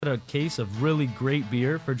A case of really great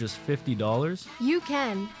beer for just $50? You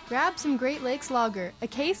can. Grab some Great Lakes Lager. A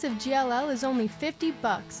case of GLL is only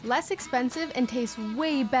 $50. Less expensive and tastes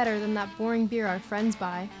way better than that boring beer our friends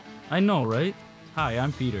buy. I know, right? Hi,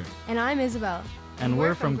 I'm Peter. And I'm Isabel. And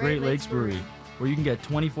we're from Great Lakes Brewery, where you can get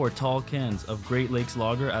 24 tall cans of Great Lakes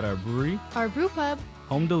Lager at our brewery, our brew pub,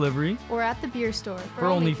 home delivery, or at the beer store for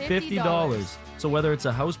only $50. So whether it's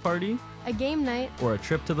a house party, a game night, or a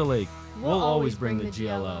trip to the lake, we'll always bring the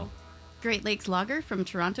GLL. Great Lakes Lager from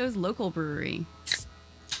Toronto's local brewery.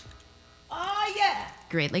 Oh, yeah!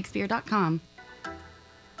 GreatLakesBeer.com.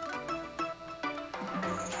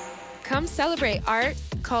 Come celebrate art,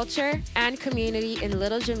 culture, and community in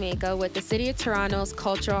Little Jamaica with the City of Toronto's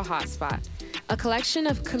Cultural Hotspot, a collection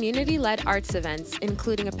of community-led arts events,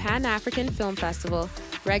 including a Pan-African Film Festival,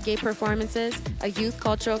 reggae performances, a youth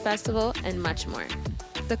cultural festival, and much more.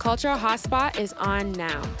 The Cultural Hotspot is on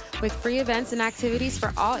now, with free events and activities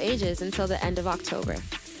for all ages until the end of October.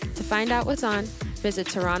 To find out what's on, visit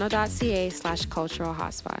toronto.ca/cultural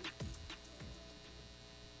hotspot.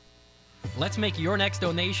 Let's make your next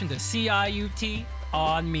donation to CIUT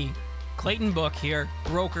on me. Clayton Book here,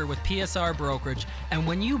 broker with PSR Brokerage. And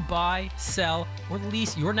when you buy, sell, or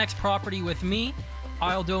lease your next property with me,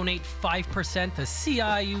 I'll donate 5% to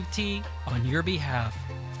CIUT on your behalf.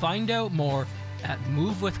 Find out more at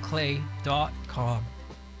movewithclay.com.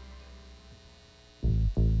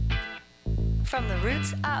 From the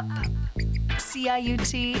roots up,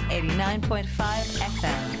 CIUT 89.5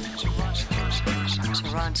 FM,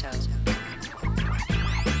 Toronto.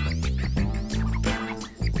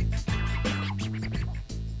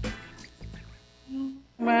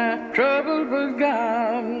 My trouble was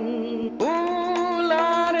gone. Ooh,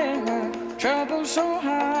 Lordy, my trouble so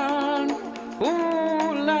hard.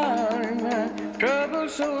 Ooh, Lordy, my trouble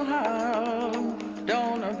so hard.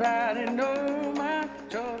 Don't nobody know my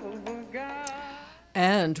trouble was gone.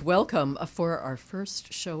 And welcome for our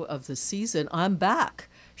first show of the season. I'm back.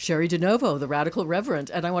 Cheri DiNovo, the Radical Reverend.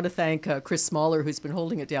 And I want to thank Chris Smaller, who's been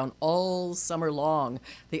holding it down all summer long,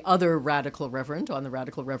 the other Radical Reverend on the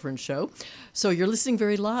Radical Reverend Show. So you're listening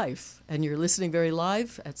very live, and you're listening very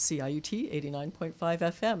live at CIUT 89.5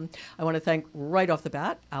 FM. I want to thank right off the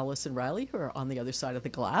bat Alice and Riley, who are on the other side of the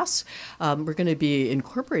glass. We're going to be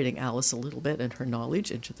incorporating Alice a little bit and her knowledge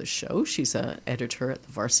into the show. She's an editor at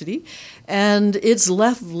the Varsity. And it's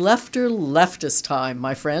leftist time,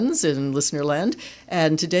 my friends, in listener land.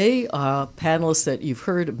 And today, panelists that you've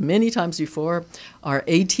heard many times before, our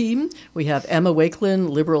A-team. We have Emma Wakelin,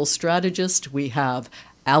 liberal strategist. We have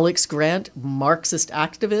Alex Grant, Marxist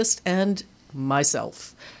activist, and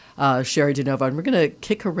myself, Cheri DiNovo. And we're going to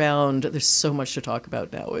kick around. There's so much to talk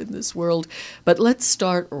about now in this world. But let's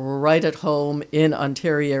start right at home in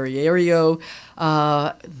Ontario.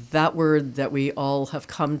 That word that we all have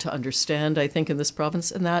come to understand, I think, in this province,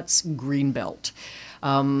 and that's Greenbelt.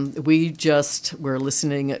 We're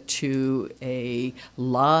listening to a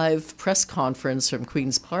live press conference from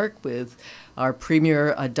Queen's Park with our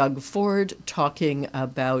Premier, Doug Ford, talking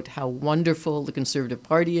about how wonderful the Conservative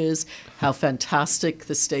Party is, how fantastic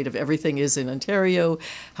the state of everything is in Ontario,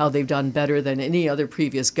 how they've done better than any other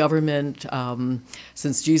previous government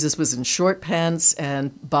since Jesus was in short pants.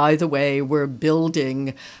 And by the way, we're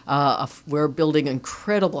building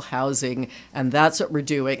incredible housing, and that's what we're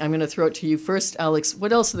doing. I'm going to throw it to you first, Alex.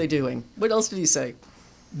 What else are they doing? What else did he say?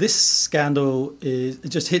 This scandal it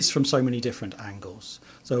just hits from so many different angles.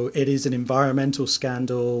 So it is an environmental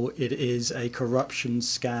scandal. It is a corruption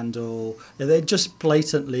scandal. They're just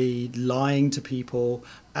blatantly lying to people,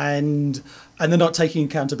 and they're not taking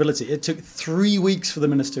accountability. It took 3 weeks for the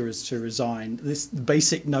ministers to resign. This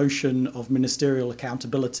basic notion of ministerial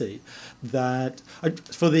accountability, that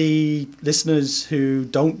for the listeners who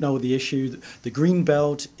don't know the issue, the Green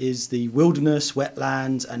Belt is the wilderness,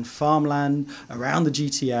 wetlands and farmland around the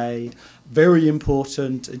GTA. Very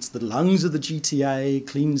important. It's the lungs of the GTA,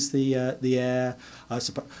 cleans the air,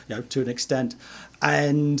 to an extent,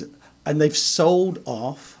 and they've sold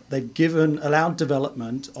off. They've allowed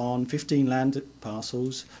development on 15 land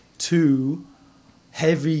parcels to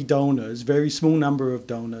heavy donors, very small number of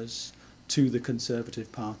donors to the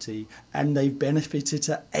Conservative Party, and they've benefited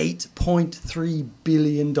to $8.3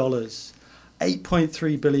 billion.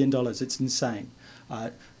 $8.3 billion. It's insane.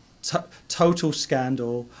 Total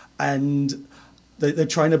scandal, and they're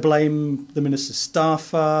trying to blame the minister's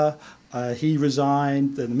staffer. He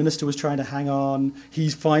resigned. The minister was trying to hang on.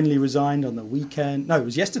 He's finally resigned on the weekend. No, it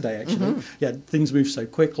was yesterday, actually. Mm-hmm. Yeah, things move so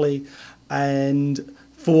quickly. And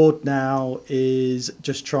Ford now is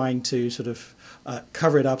just trying to sort of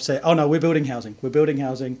cover it up, say, oh, no, we're building housing. We're building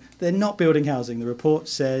housing. They're not building housing. The report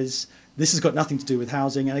says this has got nothing to do with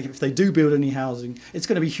housing. And if they do build any housing, it's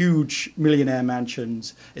going to be huge millionaire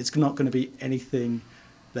mansions. It's not going to be anything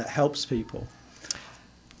that helps people.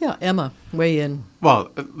 Yeah, Emma, weigh in.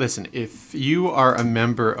 Well, listen, if you are a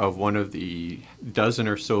member of one of the dozen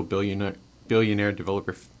or so billionaire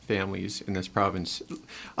developer families in this province,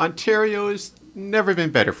 Ontario's never been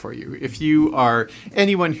better for you. If you are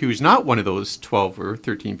anyone who's not one of those 12 or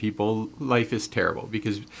 13 people, life is terrible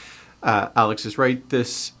because Alex is right.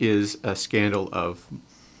 This is a scandal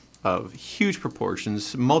of huge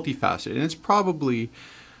proportions, multifaceted, and it's probably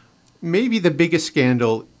maybe the biggest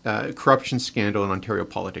scandal, corruption scandal in Ontario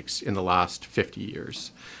politics in the last 50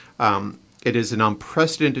 years. It is an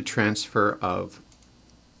unprecedented transfer of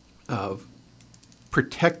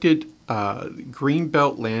protected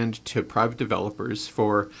greenbelt land to private developers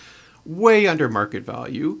for way under market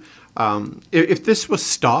value. If this was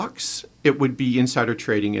stocks, it would be insider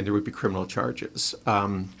trading and there would be criminal charges.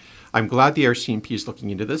 I'm glad the RCMP is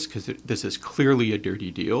looking into this because this is clearly a dirty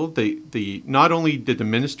deal. Not only did the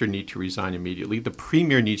minister need to resign immediately, the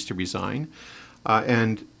premier needs to resign,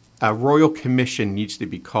 and a royal commission needs to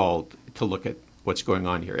be called to look at what's going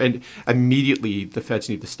on here. And immediately the feds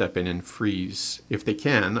need to step in and freeze if they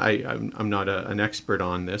can. I'm not an expert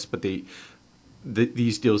on this, but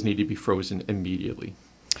these deals need to be frozen immediately.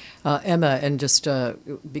 Emma, and just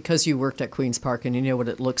because you worked at Queen's Park and you know what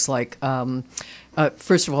it looks like,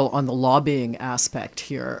 first of all, on the lobbying aspect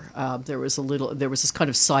here, there was this kind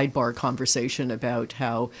of sidebar conversation about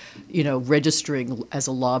how, registering as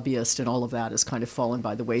a lobbyist and all of that has kind of fallen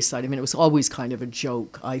by the wayside. I mean, it was always kind of a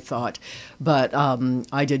joke, I thought, but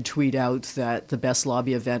I did tweet out that the best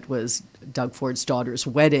lobby event was Doug Ford's daughter's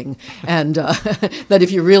wedding, and that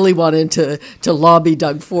if you really wanted to lobby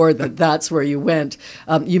Doug Ford, that's where you went.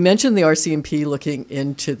 You mentioned the RCMP looking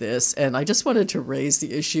into this, and I just wanted to raise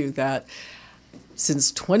the issue that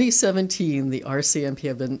since 2017, the RCMP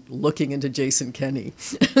have been looking into Jason Kenney.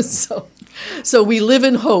 so we live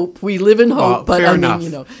in hope. We live in hope. But fair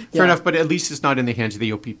enough. Fair enough. But at least it's not in the hands of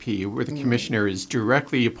the OPP, where the commissioner is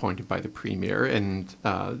directly appointed by the premier, and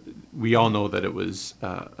we all know that it was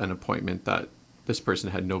an appointment that this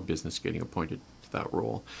person had no business getting appointed to that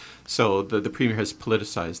role. So the premier has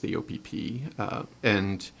politicized the OPP,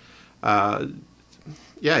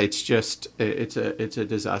 yeah, it's a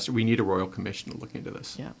disaster. We need a royal commission to look into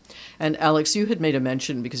this. Yeah, and Alex, you had made a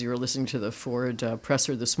mention because you were listening to the Ford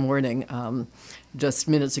presser this morning, just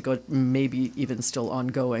minutes ago, maybe even still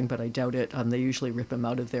ongoing, but I doubt it. They usually rip him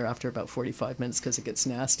out of there after about 45 minutes because it gets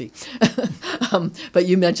nasty. But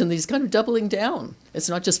you mentioned that he's kind of doubling down. It's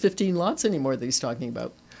not just 15 lots anymore that he's talking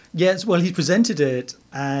about. Yes, well, he presented it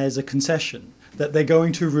as a concession that they're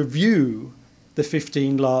going to review the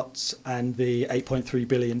 15 lots and the $8.3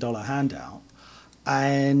 billion handout.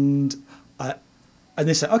 And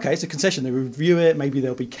they say, okay, it's a concession. They review it. Maybe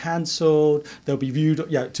they'll be cancelled. They'll be viewed,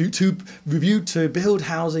 reviewed to build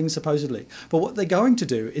housing, supposedly. But what they're going to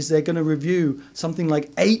do is they're going to review something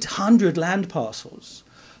like 800 land parcels.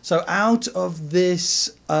 So out of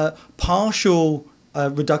this partial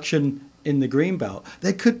reduction in the greenbelt,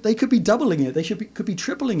 they could be doubling it. They could be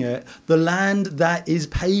tripling it. The land that is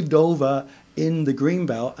paved over in the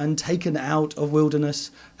greenbelt and taken out of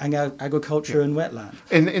wilderness and agriculture and wetland.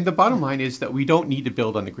 And the bottom line is that we don't need to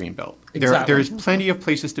build on the greenbelt. Exactly. There's plenty of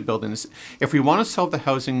places to build in this. If we want to solve the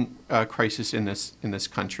housing crisis in this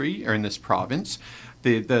country or in this province,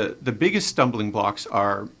 the biggest stumbling blocks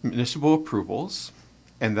are municipal approvals,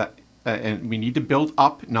 and we need to build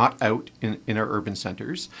up, not out, in our urban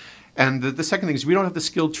centers. And the second thing is we don't have the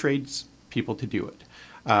skilled trades people to do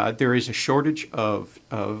it. There is a shortage of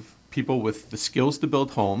people with the skills to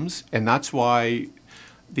build homes, and that's why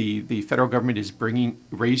the federal government is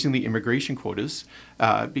raising the immigration quotas,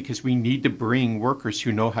 because we need to bring workers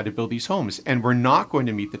who know how to build these homes, and we're not going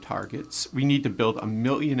to meet the targets. We need to build 1.5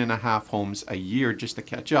 million homes a year just to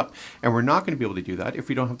catch up, and we're not going to be able to do that if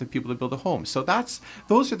we don't have the people to build a home. So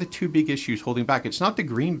those are the two big issues holding back. It's not the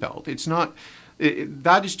green belt. It's not.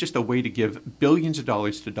 That is just a way to give billions of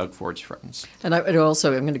dollars to Doug Ford's friends. And I'm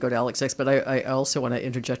going to go to Alex next, but I also want to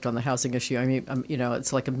interject on the housing issue. I mean,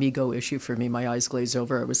 it's like a Migo issue for me. My eyes glaze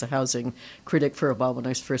over. I was a housing critic for a while when I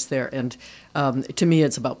was first there. And to me,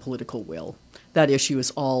 it's about political will. that issue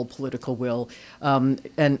is all political will,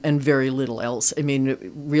 and very little else. I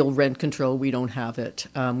mean, real rent control, we don't have it.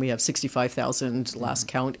 We have 65,000 last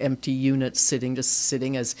count empty units sitting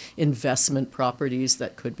as investment properties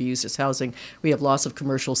that could be used as housing. We have lots of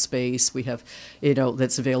commercial space. We have,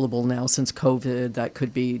 that's available now since COVID that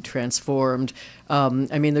could be transformed.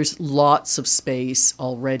 I mean, there's lots of space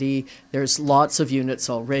already. There's lots of units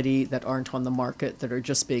already that aren't on the market that are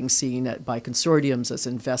just being seen by consortiums as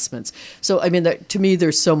investments. So, I mean, to me,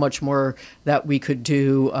 there's so much more that we could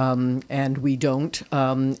do, and we don't.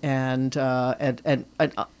 And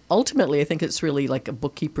ultimately, I think it's really like a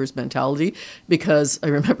bookkeeper's mentality, because I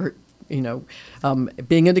remember,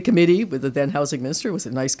 being in a committee with the then housing minister, was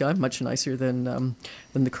a nice guy, much nicer than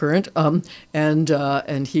the current, and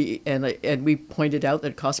we pointed out that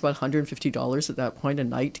it cost about $150 at that point a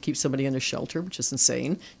night to keep somebody in a shelter, which is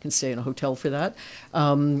insane. You can stay in a hotel for that,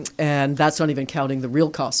 and that's not even counting the real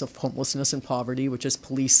costs of homelessness and poverty, which is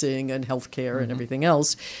policing and healthcare and everything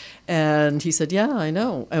else. And he said, "Yeah, I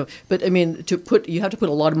know, but I mean, you have to put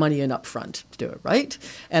a lot of money in up front to do it, right?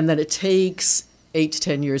 And then it takes 8 to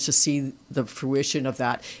 10 years to see the fruition of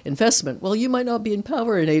that investment." Well, you might not be in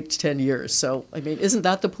power in 8 to 10 years. So, I mean, isn't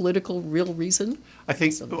that the political real reason? I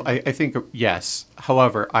think yes.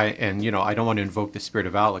 However, I don't want to invoke the spirit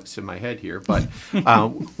of Alex in my head here, but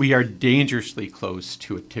we are dangerously close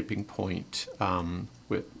to a tipping point.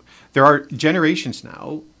 There are generations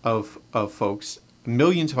now of folks,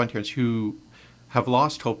 millions of Ontarians who have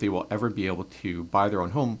lost hope they will ever be able to buy their own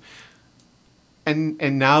home.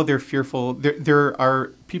 And now they're fearful. There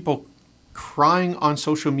are people crying on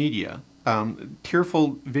social media,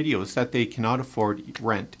 tearful videos that they cannot afford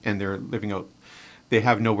rent and they're living out. They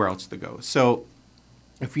have nowhere else to go. So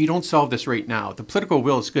if you don't solve this right now, the political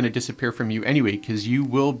will is going to disappear from you anyway, because you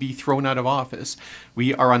will be thrown out of office.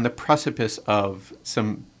 We are on the precipice of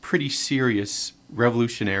some pretty serious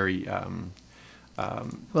revolutionary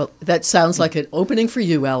well, that sounds like an opening for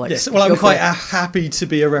you, Alex. Yes, well, I'm quite happy to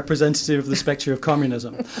be a representative of the spectre of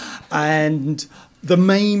communism. And the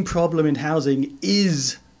main problem in housing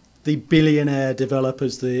is the billionaire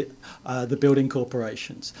developers, the building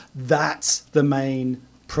corporations. That's the main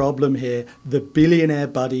problem here. The billionaire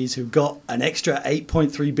buddies who got an extra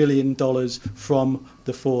 $8.3 billion from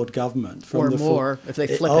the Ford government. From or more, if they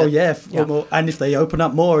flip it. Oh, yeah, more. And if they open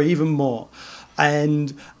up more, even more.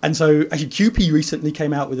 And so actually QP recently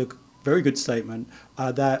came out with a very good statement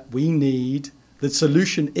that the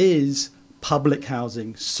solution is public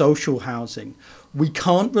housing, social housing. We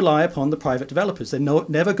can't rely upon the private developers. They're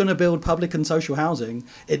never going to build public and social housing.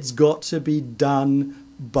 It's got to be done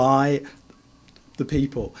by the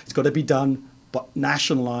people. It's got to be done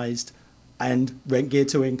nationalized and rent geared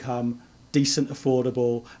to income, decent,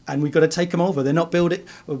 affordable, and we've got to take them over. They're not building.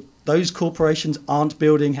 Those corporations aren't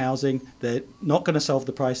building housing. They're not going to solve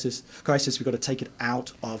the crisis. We've got to take it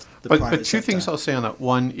out of the private sector. But two things I'll say on that.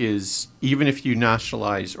 One is, even if you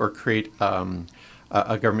nationalize or create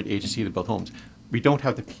a government agency to build homes, we don't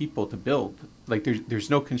have the people to build. Like there's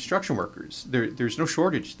no construction workers. There's no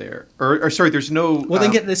shortage there. Or sorry, there's no. Well,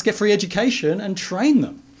 then let's get free education and train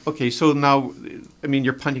them. Okay, so now, I mean,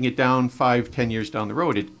 you're punting it down 5-10 years down the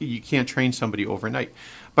road. You can't train somebody overnight.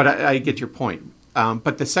 But I get your point.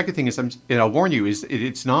 But the second thing is, I'll warn you, is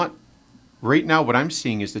it's not, right now what I'm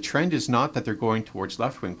seeing is the trend is not that they're going towards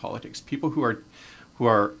left-wing politics. People who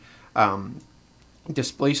are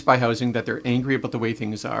displaced by housing, that they're angry about the way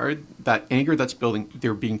things are, that anger that's building,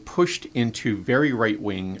 they're being pushed into very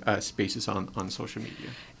right-wing spaces on social media.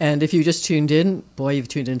 And if you just tuned in, boy, you've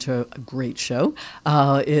tuned into a great show.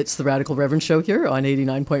 It's the Radical Reverend Show here on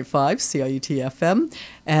 89.5 CIUT FM.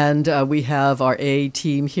 And we have our A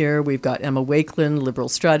team here. We've got Emma Wakelin, liberal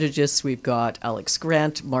strategist. We've got Alex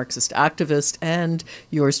Grant, Marxist activist, and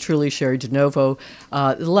yours truly, Cheri DiNovo,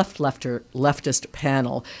 the leftist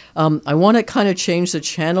panel. I want to kind of change the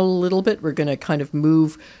channel a little bit. We're going to kind of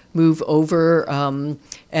move over,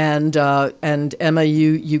 and Emma,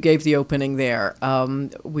 you gave the opening there.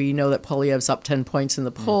 We know that Poilievre's up 10 points in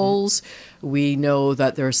the polls. We know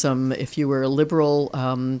that there are some, if you were a liberal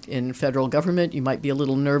in federal government, you might be a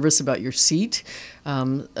little nervous about your seat.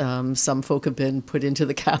 Some folk have been put into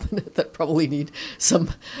the cabinet that probably need some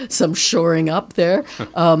shoring up there,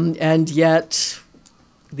 and yet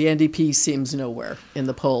the NDP seems nowhere in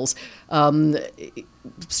the polls.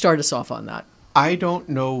 Start us off on that. I don't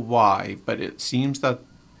know why, but it seems that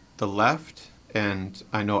the left, and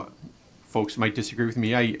I know folks might disagree with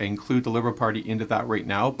me, I include the Liberal Party into that right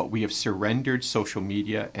now, but we have surrendered social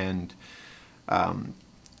media and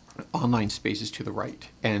online spaces to the right.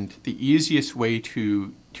 And the easiest way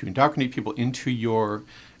to indoctrinate people into your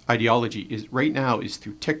ideology is right now is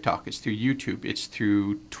through TikTok, it's through YouTube, it's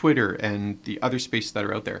through Twitter and the other spaces that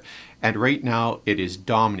are out there. And right now it is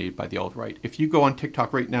dominated by the alt-right. If you go on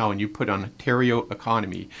TikTok right now and you put on Ontario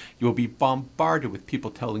economy, you will be bombarded with people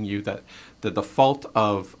telling you that the fault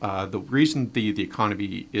of the reason the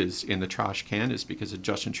economy is in the trash can is because of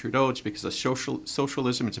Justin Trudeau. It's because of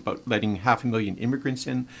socialism. It's about letting 500,000 immigrants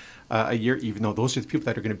in a year, even though those are the people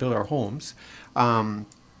that are going to build our homes.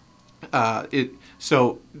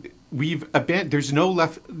 So we've abandoned. There's no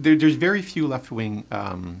left. There's very few left-wing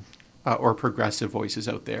or progressive voices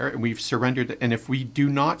out there, and we've surrendered. And if we do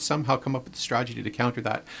not somehow come up with a strategy to counter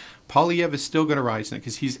that, Poilievre is still going to rise in it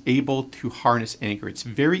because he's able to harness anger. It's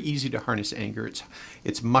very easy to harness anger.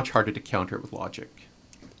 It's much harder to counter it with logic.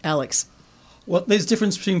 Alex. Well, there's a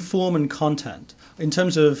difference between form and content. In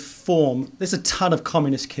terms of form, there's a ton of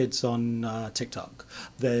communist kids on TikTok.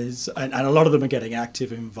 And a lot of them are getting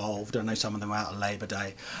active, involved. I know some of them are out on Labour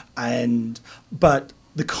Day. But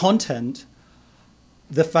the content,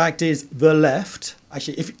 the fact is, the left,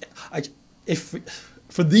 actually, if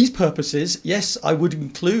for these purposes, yes, I would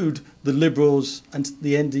include the Liberals and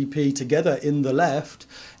the NDP together in the left,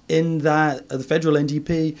 in that the federal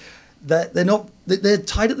NDP, that they're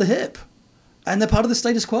tied at the hip, and they're part of the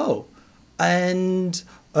status quo. And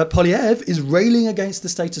Poilievre is railing against the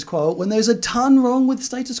status quo when there's a ton wrong with the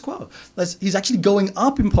status quo. He's actually going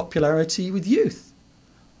up in popularity with youth.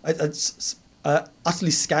 It's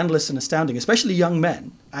utterly scandalous and astounding, especially young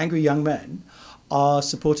men, angry young men, are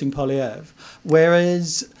supporting Poilievre,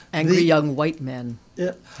 whereas angry young white men,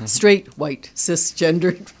 straight white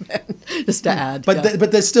cisgendered men, just to add.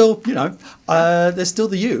 But there's still, there's still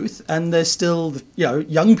the youth, and there's still,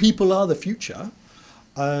 young people are the future,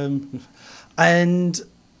 and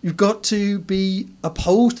you've got to be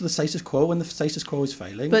opposed to the status quo when the status quo is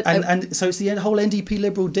failing, and so it's the whole NDP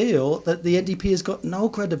Liberal deal that the NDP has got no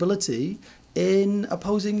credibility in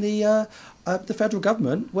opposing the federal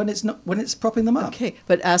government when it's propping them up. Okay,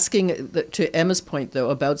 but asking to Emma's point though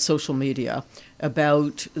about social media,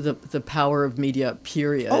 about the power of media,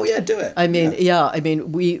 period. Oh yeah, do it. I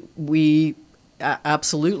mean, we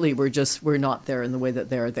absolutely we're not there in the way that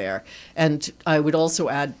they're there, and I would also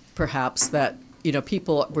add perhaps that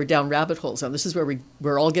we're down rabbit holes, and this is where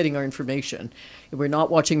we're all getting our information. We're not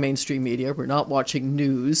watching mainstream media. We're not watching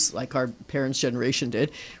news like our parents' generation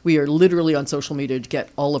did. We are literally on social media to get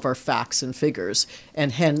all of our facts and figures,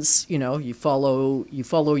 and hence, you follow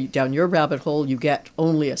down your rabbit hole. You get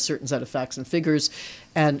only a certain set of facts and figures,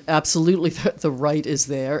 and absolutely the right is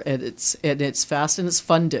there, and it's fast and it's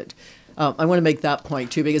funded. I want to make that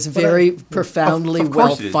point too, because it's very profoundly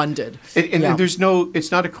well funded. And it's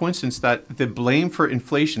not a coincidence that the blame for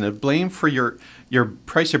inflation, the blame for your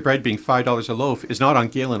price of bread being $5 a loaf is not on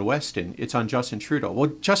Galen Weston, it's on Justin Trudeau.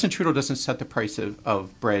 Well, Justin Trudeau doesn't set the price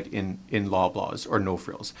of bread in Loblaws or No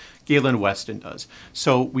Frills. Galen Weston does.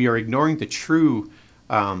 So we are ignoring the true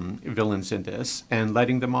villains in this and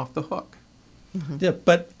letting them off the hook. Mm-hmm. Yeah,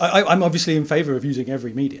 but I'm obviously in favour of using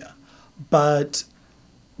every media, but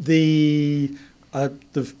the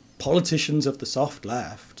politicians of the soft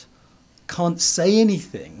left can't say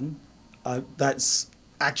anything that's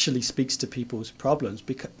actually speaks to people's problems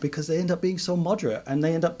because they end up being so moderate and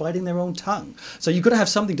they end up biting their own tongue. So you've got to have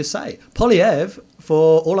something to say. Poilievre,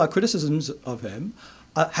 for all our criticisms of him,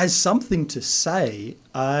 has something to say,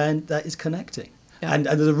 and that is connecting. Yeah. And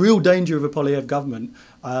there's a real danger of a Poilievre government,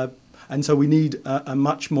 and so we need a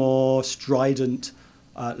much more strident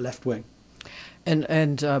left wing.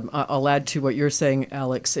 And I'll add to what you're saying,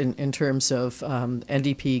 Alex, in terms of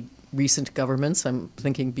NDP recent governments. I'm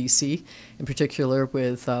thinking BC, in particular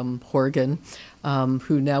with Horgan,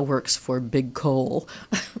 who now works for Big Coal.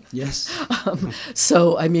 Yes.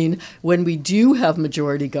 So, I mean, when we do have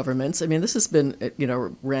majority governments, this has been, a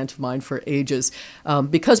rant of mine for ages,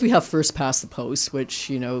 because we have first past the post, which,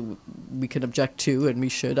 we can object to, and we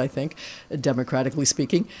should, I think, democratically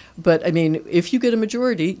speaking. But, if you get a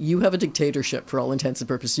majority, you have a dictatorship for all intents and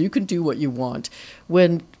purposes. You can do what you want.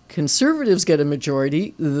 When Conservatives get a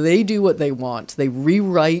majority, they do what they want. They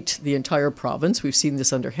rewrite the entire province. We've seen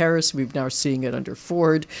this under Harris. We're now seeing it under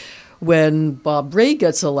Ford. When Bob Rae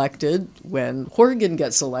gets elected, when Horgan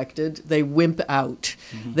gets elected, they wimp out.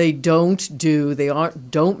 Mm-hmm. They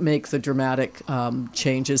don't make the dramatic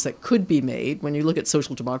changes that could be made. When you look at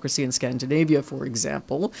social democracy in Scandinavia, for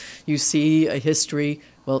example, you see a history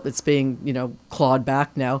well, it's being, clawed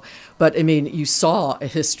back now. But, I mean, you saw a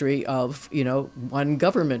history of, one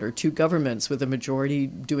government or two governments with a majority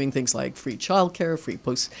doing things like free childcare, free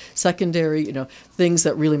post-secondary, things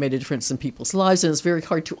that really made a difference in people's lives. And it's very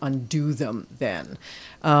hard to undo them then.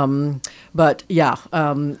 But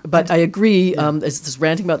I agree, as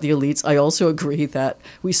ranting about the elites, I also agree that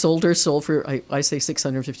we sold our soul for, I say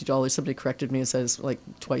 $650. Somebody corrected me and says like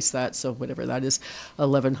twice that, so whatever that is,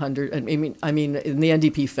 $1,100. I mean, in the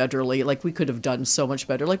NDP federally, like we could have done so much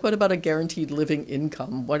better. Like, what about a guaranteed living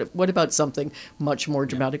income? What about something much more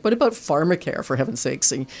dramatic? What about pharmacare, for heaven's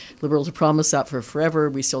sakes? Liberals have promised that for forever.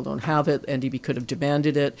 We still don't have it. NDP could have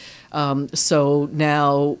demanded it. So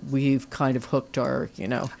now we've kind of hooked our,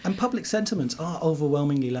 And public sentiments are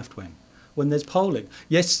overwhelmingly left-wing. When there's polling,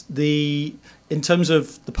 yes, in terms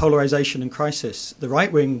of the polarization and crisis, the right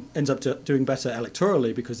wing ends up doing better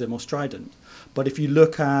electorally because they're more strident. But if you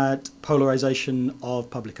look at polarization of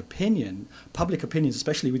public opinions,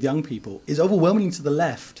 especially with young people, is overwhelmingly to the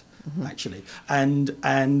left, actually.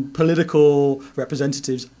 And political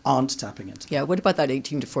representatives aren't tapping it. Yeah, what about that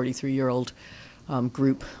 18 to 43-year-old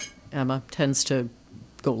group, Emma, tends to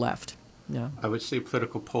go left? Yeah. I would say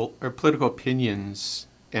political opinions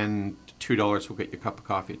and $2 will get you a cup of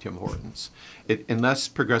coffee at Tim Hortons. Unless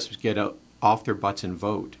progressives get off their butts and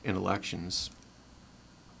vote in elections,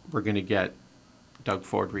 we're going to get Doug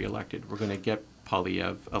Ford reelected. We're going to get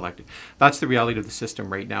Poilievre elected. That's the reality of the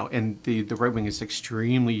system right now. And the right wing is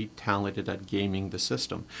extremely talented at gaming the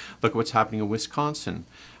system. Look at what's happening in Wisconsin.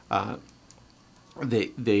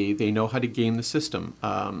 They know how to game the system.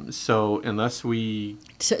 So unless we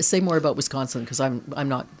say more about Wisconsin, because I'm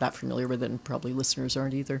not that familiar with it, and probably listeners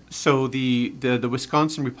aren't either. So the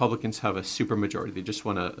Wisconsin Republicans have a supermajority. They just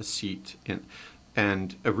won a seat in,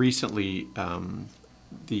 and recently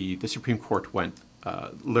the Supreme Court went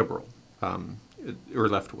liberal or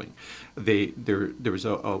left wing. There was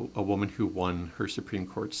a woman who won her Supreme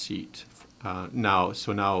Court seat. Now it's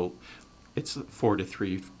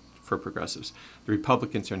 4-3 for progressives. The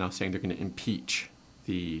Republicans are now saying they're going to impeach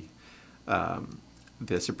the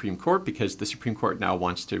Supreme Court because the Supreme Court now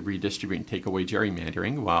wants to redistribute and take away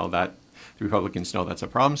gerrymandering. While the Republicans know that's a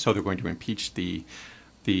problem, so they're going to impeach the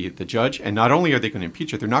judge. And not only are they going to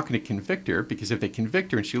impeach her, they're not going to convict her, because if they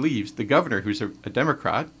convict her and she leaves, the governor, who's a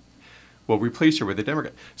Democrat, will replace her with a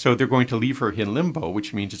Democrat. So they're going to leave her in limbo,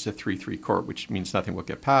 which means it's a 3-3 court, which means nothing will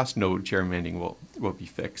get passed, no gerrymandering will be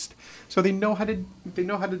fixed. So they know how to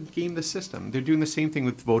game the system. They're doing the same thing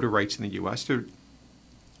with voter rights in the U.S. I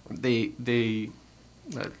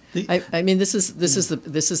mean, this is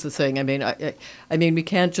the thing. I mean, we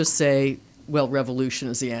can't just say, well, revolution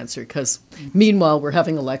is the answer, because meanwhile we're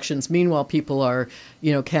having elections. Meanwhile, people are,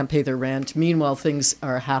 can't pay their rent. Meanwhile, things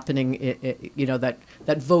are happening,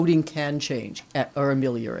 that voting can change or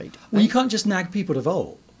ameliorate. Right? Well, you can't just nag people to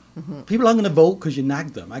vote. Mm-hmm. People aren't going to vote because you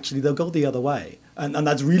nag them. Actually, they'll go the other way, and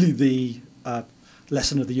that's really the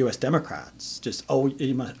lesson of the U.S. Democrats. Just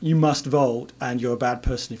you must vote, and you're a bad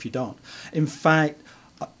person if you don't. In fact,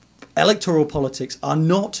 electoral politics are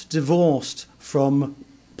not divorced from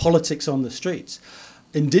politics on the streets.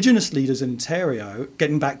 Indigenous leaders in Ontario,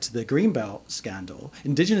 getting back to the Greenbelt scandal,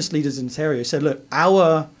 Indigenous leaders in Ontario said, look,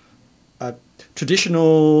 our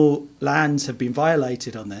traditional lands have been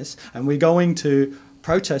violated on this, and we're going to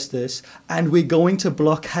protest this, and we're going to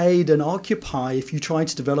blockade and occupy if you try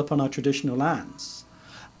to develop on our traditional lands.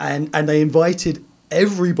 And they invited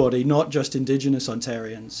everybody, not just Indigenous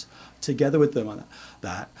Ontarians, together with them on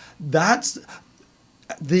that. That's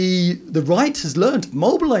the right has learned,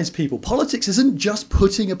 mobilize people. Politics isn't just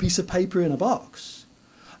putting a piece of paper in a box.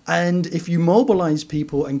 And if you mobilize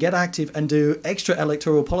people and get active and do extra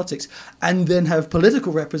electoral politics, and then have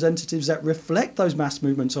political representatives that reflect those mass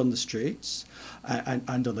movements on the streets and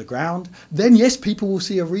on the ground, then yes, people will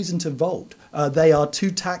see a reason to vote. They are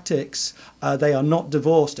two tactics. They are not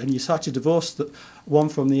divorced, and you start to divorce one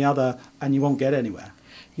from the other, and you won't get anywhere.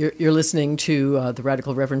 You're listening to the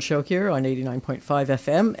Radical Reverend Show here on 89.5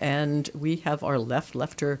 FM, and we have our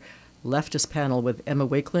leftist panel with Emma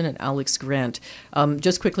Wakelin and Alex Grant.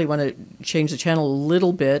 Just quickly want to change the channel a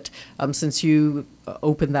little bit since you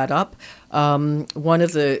opened that up. One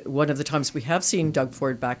of the times we have seen Doug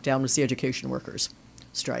Ford back down was the education workers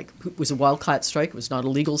strike. It was a wildcat strike. It was not a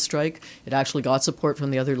legal strike. It actually got support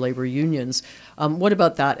from the other labor unions. What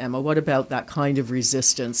about that, Emma? What about that kind of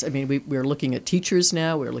resistance? I mean, we're looking at teachers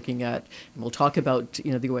now. We're looking at, and we'll talk about,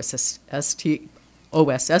 the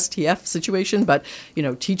OSSTF situation, but,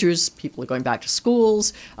 teachers, people are going back to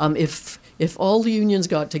schools. If all the unions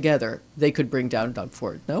got together, they could bring down Doug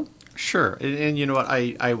Ford, no? Sure, and you know what?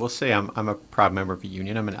 I will say I'm a proud member of a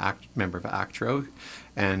union. I'm a member of ACTRO,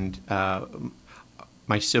 and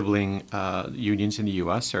my sibling unions in the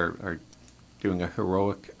U.S. are doing a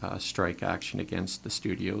heroic strike action against the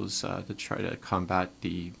studios to try to combat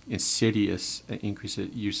the insidious increased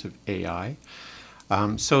use of AI.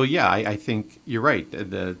 So yeah, I think you're right.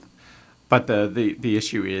 But the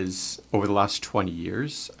issue is over the last 20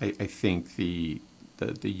 years, I think the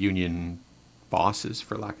union bosses,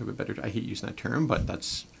 for lack of a better, I hate using that term, but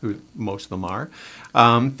that's who most of them are.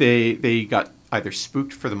 They got either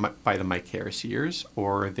spooked by the Mike Harris years,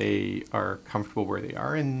 or they are comfortable where they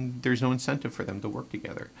are, and there's no incentive for them to work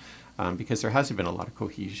together, because there hasn't been a lot of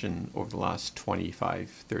cohesion over the last 25,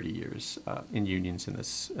 30 years in unions in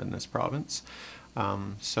this province.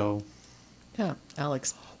 Yeah,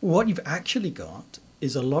 Alex. What you've actually got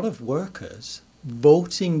is a lot of workers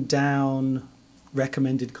voting down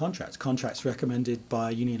recommended contracts recommended by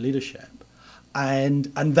union leadership, and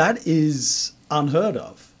that is unheard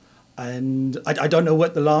of. And I don't know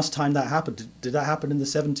what the last time that happened. Did that happen in the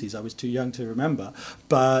 70s? I was too young to remember.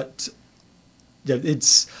 But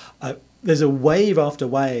it's there's a wave after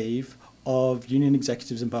wave of union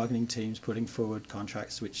executives and bargaining teams putting forward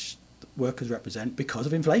contracts which workers represent because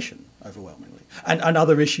of inflation, overwhelmingly, and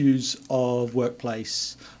other issues of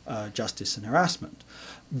workplace justice and harassment.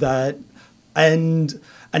 And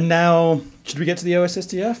now, should we get to the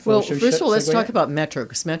OSSTF? Well, first of all, let's talk about Metro,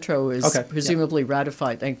 because Metro is presumably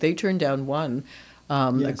ratified. Like, they turned down one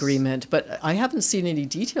agreement, but I haven't seen any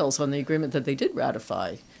details on the agreement that they did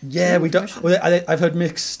ratify. Yeah, we don't. Well, I've heard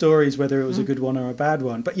mixed stories whether it was a good one or a bad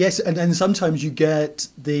one. But yes, and sometimes you get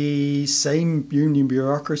the same union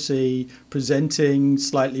bureaucracy presenting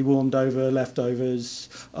slightly warmed over leftovers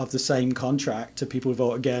of the same contract to people who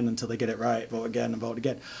vote again until they get it right, vote again and vote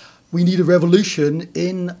again. We need a revolution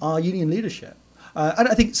in our union leadership. And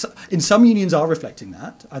I think some unions are reflecting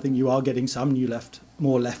that. I think you are getting some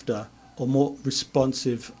more lefter or more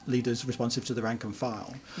responsive leaders responsive to the rank and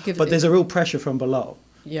file. But there's a real pressure from below.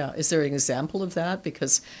 Yeah, is there an example of that?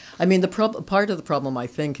 Because, I mean, part of the problem, I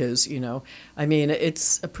think, is,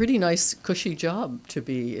 it's a pretty nice, cushy job to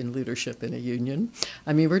be in leadership in a union.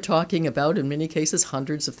 I mean, we're talking about, in many cases,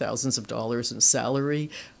 hundreds of thousands of dollars in salary,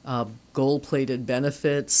 gold-plated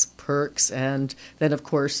benefits, perks, and then, of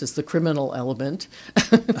course, is the criminal element.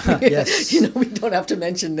 Yes. We don't have to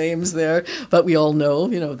mention names there, but we all know,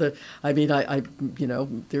 there's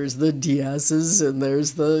the Diaz's and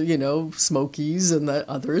there's the, Smokies and the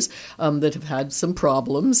others that have had some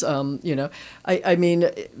problems, so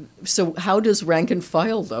how does rank and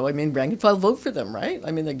file, though? I mean, rank and file vote for them, right?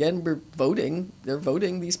 I mean, again, they're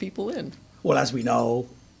voting these people in. Well, as we know,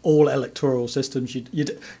 all electoral systems,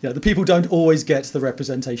 the people don't always get the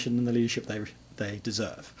representation and the leadership they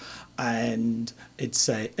deserve, and it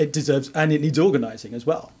deserves, and it needs organising as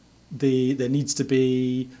well. There needs to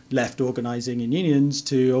be left organising in unions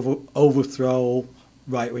to overthrow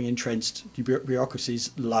right-wing entrenched bureaucracies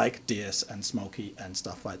like Diaz and Smoky and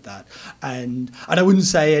stuff like that. And I wouldn't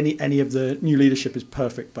say any of the new leadership is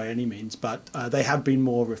perfect by any means, but they have been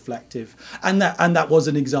more reflective. And that was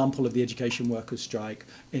an example of the education workers' strike,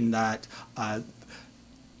 in that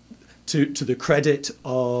to the credit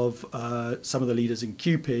of some of the leaders in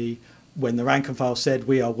QP, when the rank and file said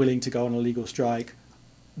we are willing to go on a legal strike,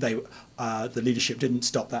 the leadership didn't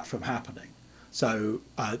stop that from happening. So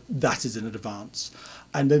that is an advance,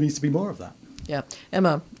 and there needs to be more of that. Yeah,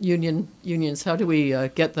 Emma, unions. How do we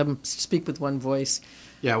get them to speak with one voice?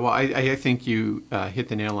 Yeah, well, I think you hit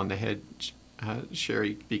the nail on the head,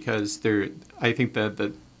 Cheri, because I think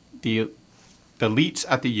the elites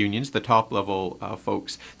at the unions, the top level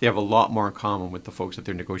folks, they have a lot more in common with the folks that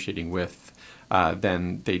they're negotiating with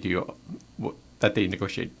than they do that they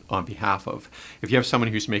negotiate on behalf of. If you have someone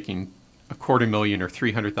who's making $250,000 or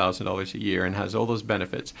 $300,000 a year and has all those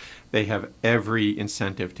benefits, they have every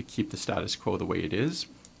incentive to keep the status quo the way it is,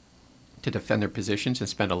 to defend their positions and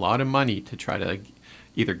spend a lot of money to try to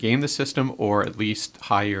either game the system or at least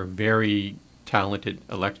hire very talented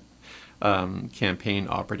campaign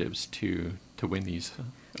operatives to win these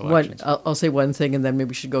elections. I'll say one thing, and then maybe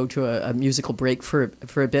we should go to a musical break for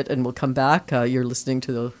a bit, and we'll come back. You're listening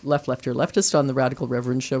to the Leftist on the Radical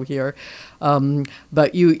Reverend show here.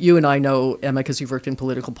 But you and I know, Emma, because you've worked in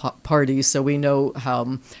political parties, so we know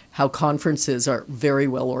how conferences are very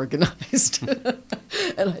well organized,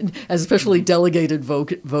 and especially delegated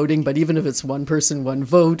voting. But even if it's one person, one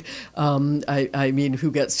vote, I mean,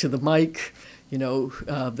 who gets to the mic?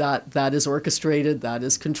 that is orchestrated, that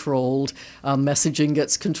is controlled. Messaging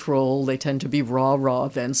gets controlled. They tend to be raw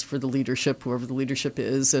events for the leadership, whoever the leadership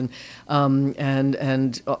is, and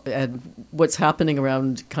what's happening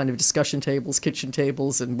around kind of discussion tables, kitchen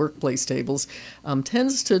tables, and workplace tables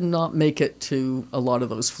tends to not make it to a lot of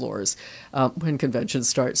those floors when conventions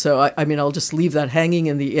start. So I'll just leave that hanging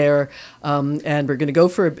in the air, and we're going to go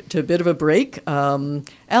to a bit of a break.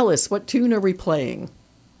 Alice, what tune are we playing?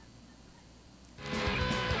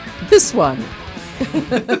 This one.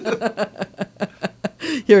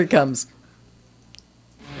 Here it comes.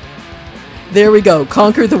 There we go.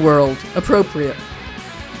 Conquer the World. Appropriate.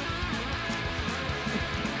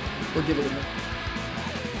 We'll give it a minute.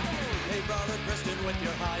 Hey, brother Christian, with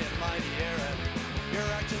your high and mighty Aaron, your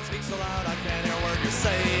action speaks so loud I can't hear a word you're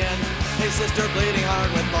saying. Hey, sister, bleeding hard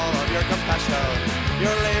with all of your compassion.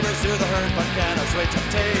 Your labors through the hurt but can't assuage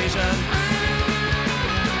temptation.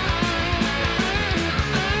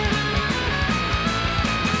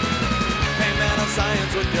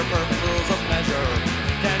 Science with your perfect rules of measure.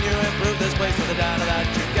 Can you improve this place with the data that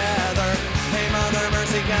you gather? Hey, Mother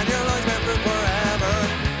Mercy, can your lungs bear fruit forever?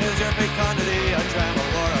 Is your fecundity a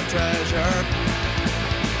tremble or a treasure?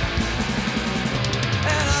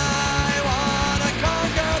 And I wanna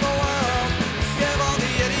conquer the world, give all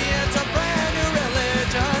the idiots a brand new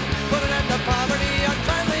religion, put an end to poverty,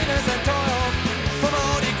 uncleanliness, and toil,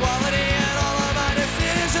 promote equality in all of my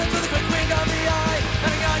decisions with a quick wink of the eye.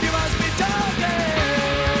 And God, you must be joking.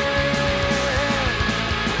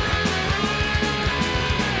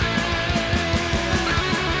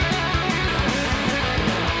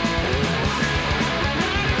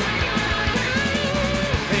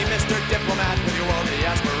 Diplomat with your worldly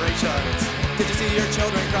aspirations. Did you see your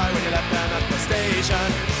children cry when you left them at the station?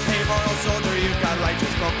 Hey, moral soldier, you've got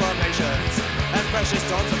righteous proclamations and precious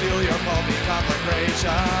stones to fuel your pulpy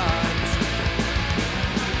conflagrations.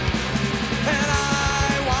 And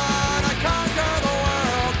I wanna conquer the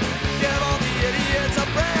world, give all the idiots a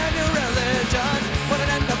brand new religion, put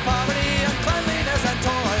an end to poverty, uncleanliness, and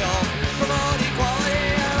toil, promote equality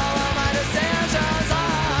in all of my decisions.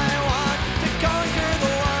 I want to conquer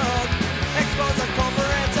the world, expose the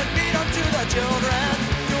culprits and feed them to the children.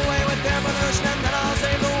 Do away with demolition and then I'll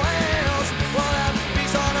save the whales. We'll have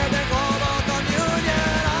peace on earth and global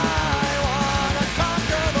communion. I want to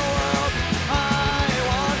conquer the world. I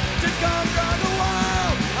want to conquer the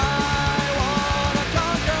world. I want to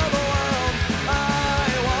conquer the world.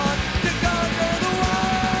 I want to conquer the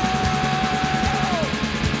world.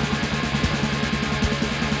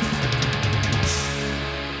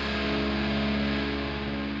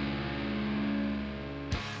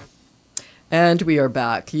 And we are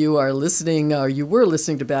back. You are listening, or you were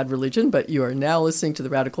listening to Bad Religion, but you are now listening to the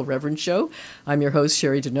Radical Reverend Show. I'm your host,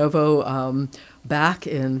 Cheri DiNovo, back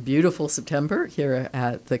in beautiful September here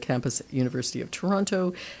at the campus at University of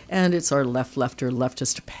Toronto. And it's our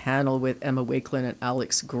leftist panel with Emma Wakelin and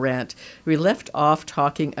Alex Grant. We left off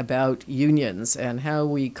talking about unions and how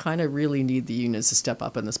we kind of really need the unions to step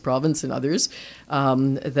up in this province and others,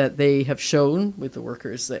 that they have shown with the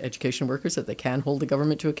workers, the education workers, that they can hold the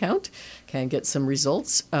government to account, can get some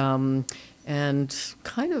results. And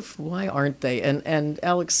kind of why aren't they? And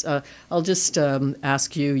Alex, I'll just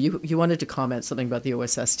ask you, you wanted to comment something about the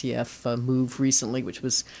OSSTF move recently, which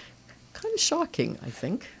was kind of shocking, I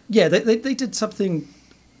think. Yeah, they did something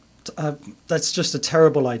that's just a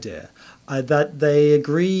terrible idea. That they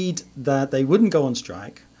agreed that they wouldn't go on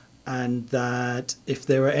strike, and that if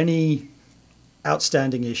there were any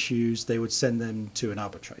outstanding issues, they would send them to an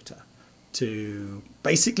arbitrator to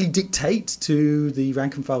basically dictate to the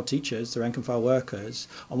rank and file teachers, the rank and file workers,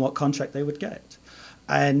 on what contract they would get.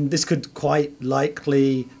 And this could quite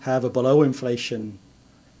likely have a below inflation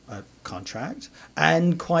contract,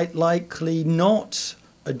 and quite likely not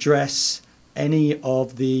address any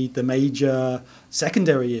of the major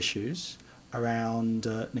secondary issues around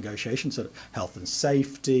negotiations, sort of health and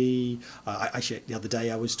safety. Actually, the other day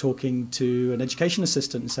I was talking to an education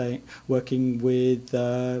assistant working with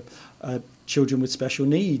children with special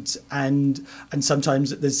needs, and sometimes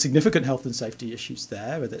there's significant health and safety issues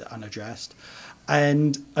there that are unaddressed.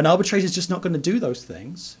 And an arbitrator is just not going to do those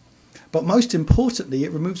things. But most importantly,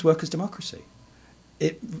 it removes workers' democracy.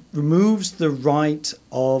 It removes the right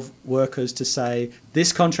of workers to say,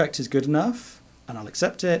 this contract is good enough and I'll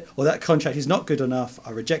accept it, or that contract is not good enough, I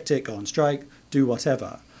reject it, go on strike, do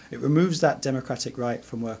whatever. It removes that democratic right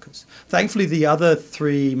from workers. Thankfully, the other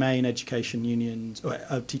three main education unions, or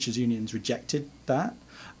teachers' unions, rejected that.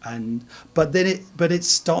 But it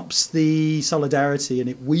stops the solidarity and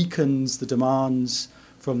it weakens the demands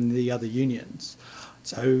from the other unions.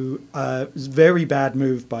 So it was a very bad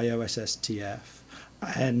move by OSSTF.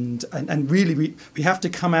 And really, we have to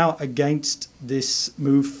come out against this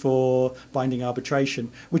move for binding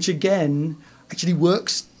arbitration, which again actually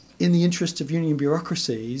works in the interest of union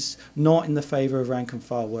bureaucracies, not in the favour of rank and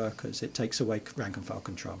file workers. It takes away rank and file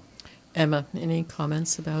control. Emma, any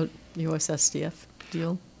comments about the OSSTF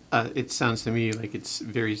deal? It sounds to me like it's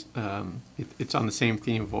very, it's on the same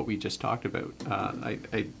theme of what we just talked about. I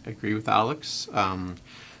agree with Alex.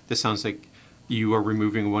 This sounds like you are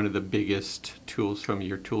removing one of the biggest tools from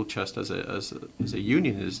your tool chest as a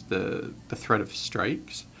union, is the threat of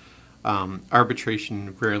strikes.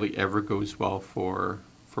 Arbitration rarely ever goes well for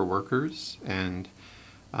workers, and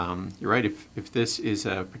you're right. If this is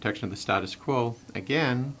a protection of the status quo,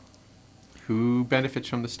 again, who benefits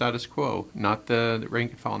from the status quo? Not the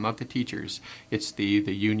rank and file, not the teachers. It's the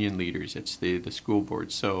union leaders. It's the school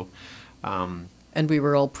boards. So. And we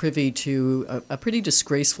were all privy to a pretty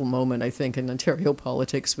disgraceful moment, I think, in Ontario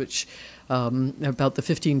politics, which about the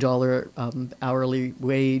 $15 hourly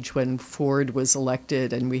wage when Ford was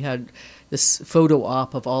elected, and we had this photo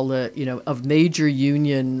op of all the, of major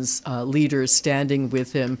unions leaders standing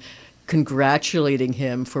with him, congratulating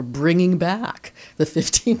him for bringing back the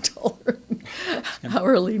 $15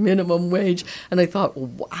 hourly minimum wage. And I thought,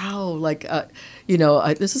 wow,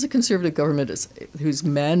 this is a conservative government whose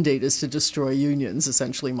mandate is to destroy unions,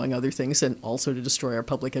 essentially, among other things, and also to destroy our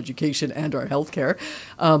public education and our healthcare.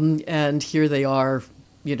 And here they are,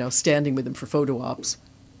 standing with them for photo ops.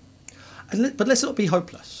 But let's not be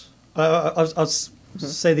hopeless. I'll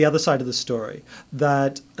say the other side of the story,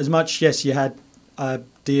 that as much, yes, you had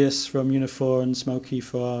Diaz from Unifor and Smokey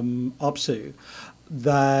from OPSU,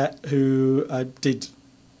 who did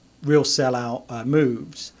real sellout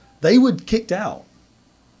moves. They were kicked out.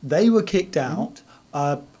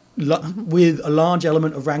 With a large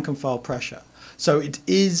element of rank and file pressure. So it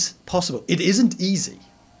is possible. It isn't easy.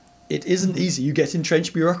 You get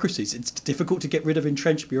entrenched bureaucracies. It's difficult to get rid of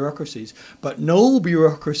entrenched bureaucracies. But no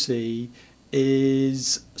bureaucracy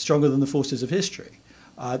is stronger than the forces of history.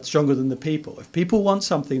 Stronger than the people. If people want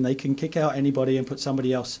something, they can kick out anybody and put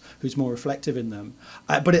somebody else who's more reflective in them.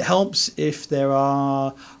 But it helps if there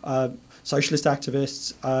are socialist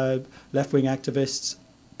activists, left-wing activists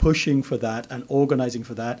pushing for that and organising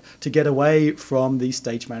for that to get away from these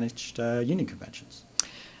stage-managed union conventions.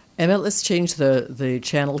 Emma, let's change the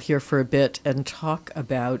channel here for a bit and talk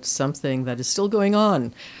about something that is still going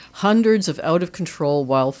on. Hundreds of out-of-control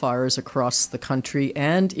wildfires across the country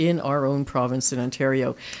and in our own province in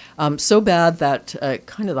Ontario. So bad that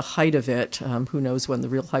kind of the height of it, who knows when the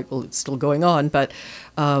real height will, it's still going on, but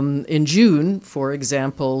in June, for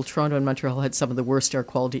example, Toronto and Montreal had some of the worst air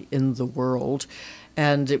quality in the world.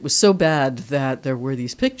 And it was so bad that there were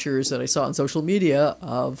these pictures that I saw on social media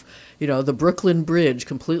of, the Brooklyn Bridge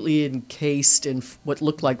completely encased in what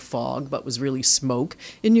looked like fog, but was really smoke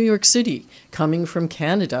in New York City, coming from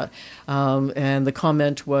Canada. And the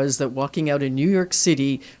comment was that walking out in New York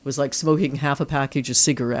City was like smoking half a package of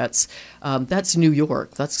cigarettes. That's New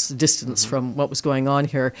York. That's the distance from what was going on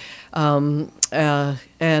here. What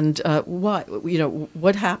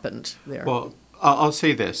happened there? Well, I'll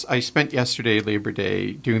say this. I spent yesterday, Labor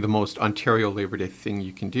Day, doing the most Ontario Labor Day thing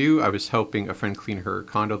you can do. I was helping a friend clean her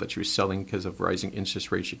condo that she was selling because of rising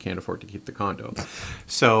interest rates. She can't afford to keep the condo.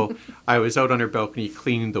 So I was out on her balcony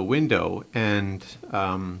cleaning the window, and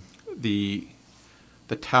the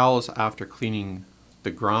towels after cleaning the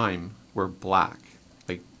grime were black,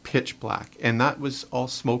 like pitch black. And that was all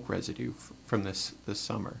smoke residue from this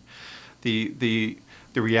summer. The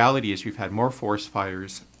reality is we've had more forest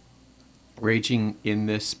fires raging in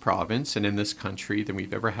this province and in this country than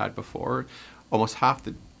we've ever had before. Almost half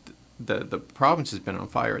the province has been on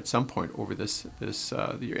fire at some point over this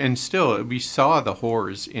year. And still, we saw the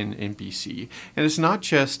horrors in BC. And it's not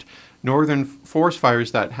just northern forest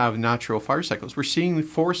fires that have natural fire cycles. We're seeing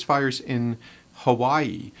forest fires in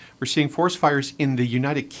Hawaii. We're seeing forest fires in the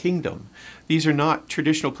United Kingdom. These are not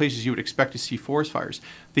traditional places you would expect to see forest fires.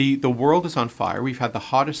 The world is on fire. We've had the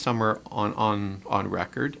hottest summer on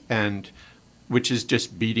record, and which is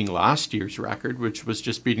just beating last year's record, which was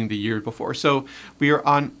just beating the year before. So we are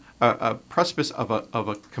on a precipice of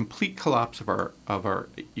a complete collapse of our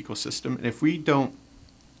ecosystem. And if we don't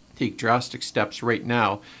take drastic steps right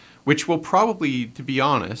now, which will probably, to be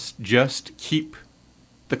honest, just keep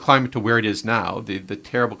the climate to where it is now, the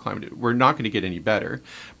terrible climate, we're not going to get any better,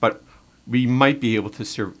 but we might be able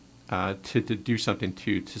to do something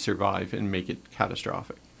to survive and make it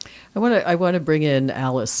catastrophic. I want to bring in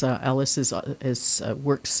Alice. Alice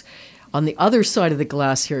works On the other side of the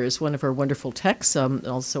glass here is one of our wonderful techs,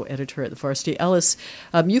 also editor at the Varsity, Ellis.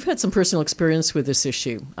 You've had some personal experience with this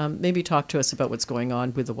issue. Maybe talk to us about what's going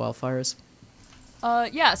on with the wildfires.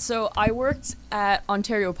 So I worked at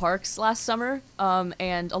Ontario Parks last summer,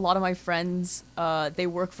 and a lot of my friends, they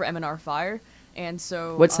work for M&R Fire. And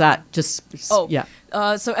so what's that? So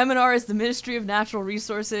M&R is the Ministry of Natural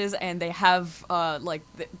Resources, and they have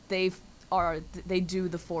they do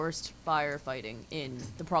the forest firefighting in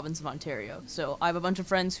the province of Ontario. So I have a bunch of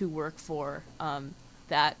friends who work for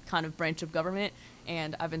that kind of branch of government,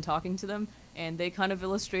 and I've been talking to them, and they kind of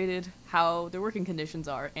illustrated how their working conditions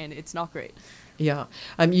are, and it's not great. Yeah,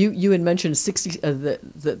 you had mentioned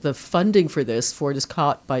the funding for this. Ford is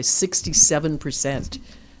caught by 67%.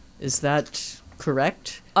 Is that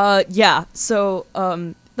correct? So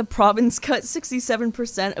the province cut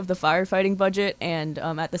 67% of the firefighting budget, and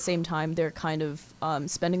at the same time, they're kind of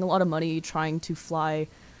spending a lot of money trying to fly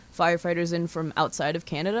firefighters in from outside of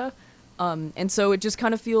Canada. And so it just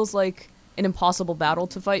kind of feels like an impossible battle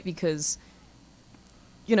to fight because,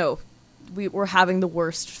 we're having the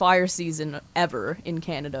worst fire season ever in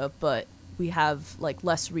Canada, but we have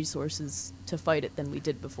less resources to fight it than we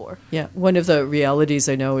did before. Yeah, one of the realities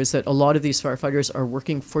I know is that a lot of these firefighters are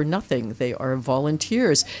working for nothing. They are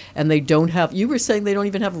volunteers, and they don't have. You were saying they don't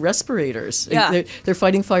even have respirators. Yeah, they're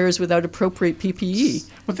fighting fires without appropriate PPE.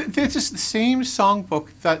 Well, this is the same songbook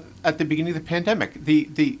that at the beginning of the pandemic,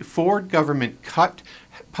 the Ford government cut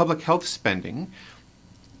public health spending.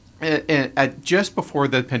 At just before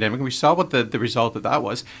the pandemic, we saw what the result of that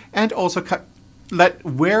was, and also let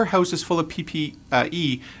warehouses full of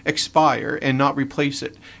PPE expire and not replace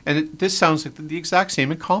it. And this sounds like the exact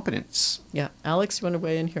same incompetence. Yeah. Alex, you want to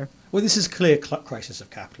weigh in here? Well, this is clear crisis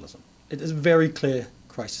of capitalism. It is a very clear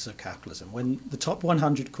crisis of capitalism. When the top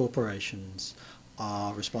 100 corporations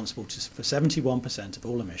are responsible for 71% of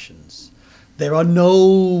all emissions, there are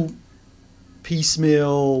no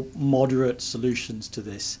piecemeal, moderate solutions to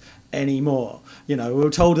this anymore. We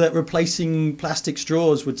were told that replacing plastic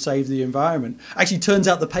straws would save the environment. Actually, turns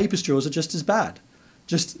out the paper straws are just as bad.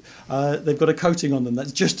 They've got a coating on them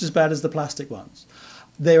that's just as bad as the plastic ones.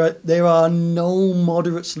 There are no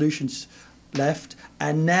moderate solutions left,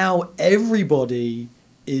 and now everybody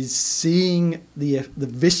is seeing the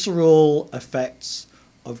visceral effects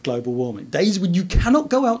of global warming. Days when you cannot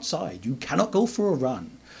go outside, you cannot go for a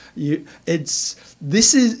run. If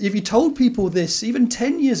you told people this even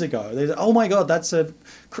 10 years ago, they'd say, oh my God, that's a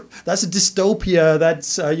dystopia,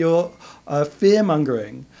 that's your fear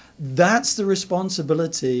mongering. That's the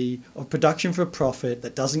responsibility of production for profit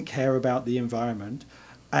that doesn't care about the environment,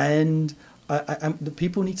 and the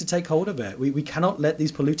people need to take hold of it. We cannot let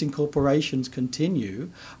these polluting corporations continue,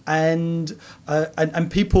 and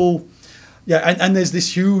people. Yeah, and there's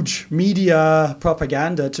this huge media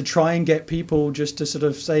propaganda to try and get people just to sort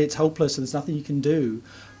of say it's hopeless and there's nothing you can do.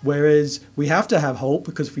 Whereas we have to have hope,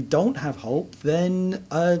 because if we don't have hope, then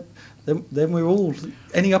we're all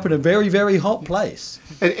ending up in a very, very hot place.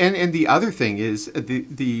 And the other thing is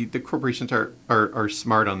the corporations are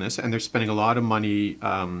smart on this, and they're spending a lot of money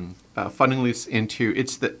funding this into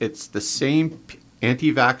it's the same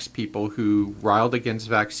anti-vax people who riled against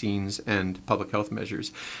vaccines and public health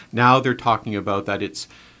measures. Now they're talking about that it's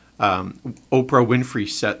Oprah Winfrey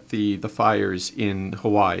set the fires in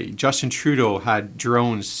Hawaii. Justin Trudeau had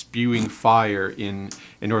drones spewing fire in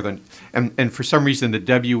northern, and for some reason the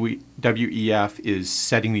WEF is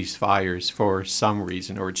setting these fires for some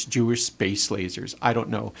reason, or it's Jewish space lasers. I don't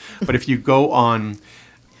know. But if you go on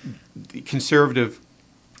the conservative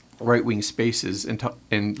right-wing spaces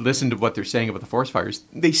and listen to what they're saying about the forest fires,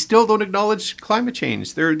 they still don't acknowledge climate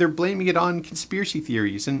change. They're blaming it on conspiracy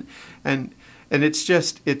theories, and it's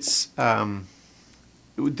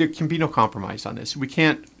there can be no compromise on this. We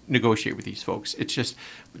can't negotiate with these folks. It's just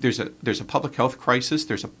there's a public health crisis.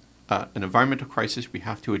 There's an environmental crisis. We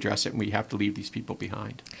have to address it, and we have to leave these people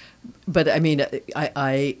behind. But I mean,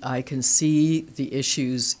 I can see the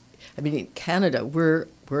issues. I mean, in Canada, we're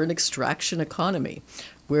an extraction economy.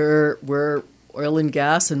 We're oil and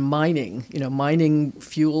gas and mining. Mining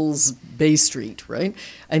fuels Bay Street, right?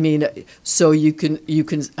 I mean, so you can.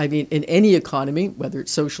 I mean, in any economy, whether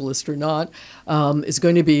it's socialist or not, is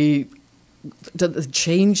going to be the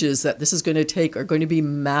changes that this is going to take are going to be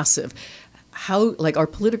massive. How our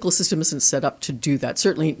political system isn't set up to do that.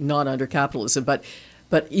 Certainly not under capitalism, but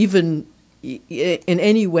even in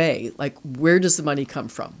any way, where does the money come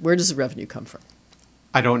from? Where does the revenue come from?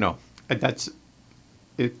 I don't know. That's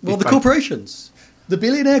it. Well, the corporations, the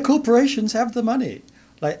billionaire corporations have the money.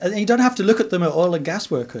 And you don't have to look at them as oil and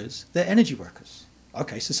gas workers. They're energy workers.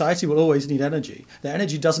 Okay, society will always need energy. The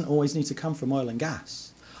energy doesn't always need to come from oil and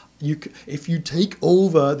gas. if you take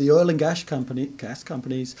over the oil and gas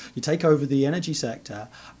companies, you take over the energy sector,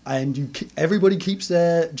 and everybody keeps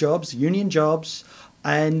their jobs, union jobs,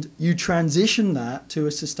 and you transition that to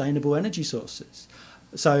a sustainable energy sources.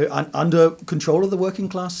 So under control of the working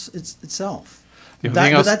class itself.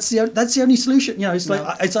 That's the only solution. It's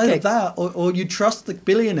it's either that or you trust the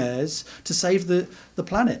billionaires to save the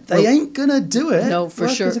planet. They ain't gonna do it. No, for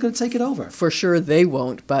sure. They're gonna take it over. For sure they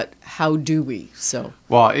won't. But how do we? So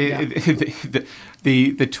the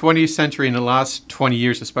 20th century in the last 20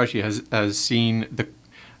 years especially has seen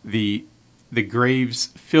the graves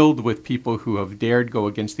filled with people who have dared go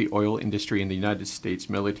against the oil industry in the United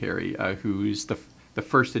States military, who's the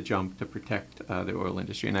first to jump to protect the oil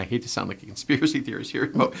industry. And I hate to sound like a conspiracy theorist here,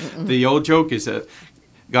 but the old joke is that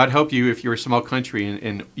God help you if you're a small country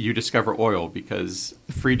and you discover oil, because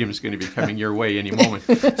freedom is going to be coming your way any moment.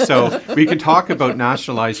 So we can talk about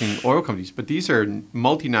nationalizing oil companies, but these are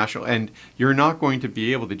multinational, and you're not going to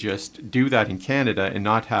be able to just do that in Canada and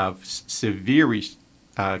not have severe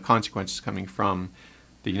consequences coming from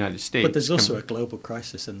the United States. But there's also a global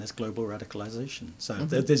crisis, and there's global radicalization. So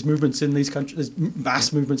there's movements in these countries. There's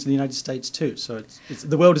vast movements in the United States too. So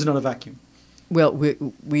the world is not a vacuum. Well,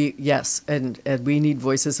 we yes, and we need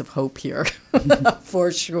voices of hope here,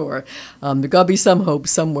 for sure. There got to be some hope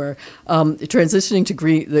somewhere. Transitioning to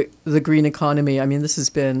the green economy. I mean, this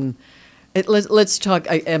has been. Let's talk.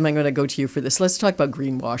 I'm going to go to you for this. Let's talk about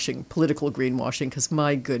greenwashing, political greenwashing, because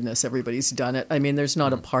my goodness, everybody's done it. I mean, there's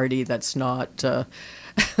not a party that's not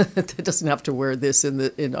that doesn't have to wear this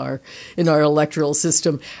in our electoral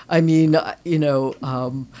system. I mean, let's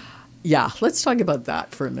talk about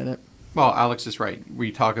that for a minute. Well, Alex is right.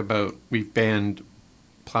 We've banned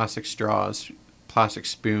plastic straws, plastic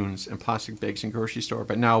spoons, and plastic bags in grocery store.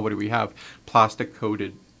 But now what do we have? Plastic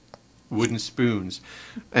coated wooden spoons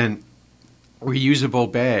and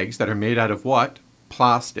reusable bags that are made out of what?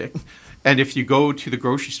 Plastic. And if you go to the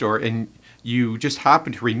grocery store and you just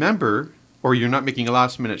happen to remember, or you're not making a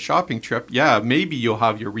last-minute shopping trip, maybe you'll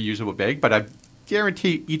have your reusable bag, but I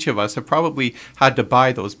guarantee each of us have probably had to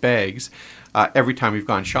buy those bags every time we've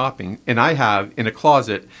gone shopping. And I have, in a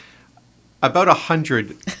closet, about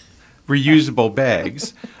 100 reusable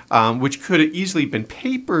bags, which could have easily been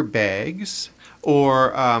paper bags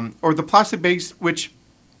or the plastic bags, which...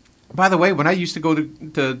 By the way, when I used to go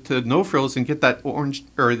to No Frills and get that orange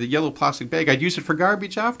or the yellow plastic bag, I'd use it for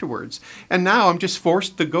garbage afterwards. And now I'm just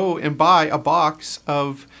forced to go and buy a box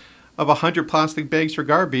of 100 plastic bags for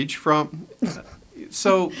garbage from...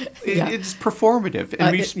 So it's performative. And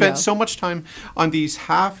we've spent so much time on these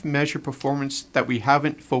half-measure performance that we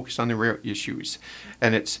haven't focused on the real issues.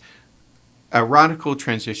 And it's a radical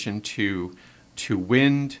transition to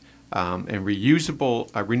wind... and reusable,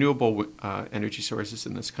 renewable energy sources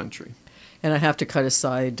in this country. And I have to cut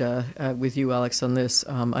aside with you, Alex, on this.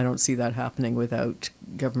 I don't see that happening without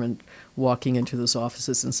government walking into those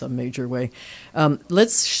offices in some major way.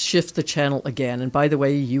 Let's shift the channel again. And by the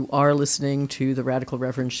way, you are listening to the Radical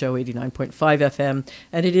Reverend Show, 89.5 FM,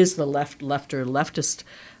 and it is the Leftist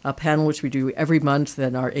panel, which we do every month.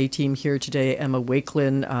 And our A-team here today, Emma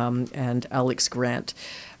Wakelin and Alex Grant.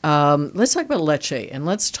 Let's talk about leche, and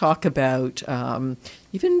let's talk about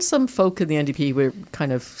even some folk in the NDP were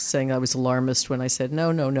kind of saying I was alarmist when I said,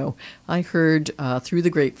 no. I heard through the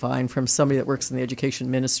grapevine from somebody that works in the education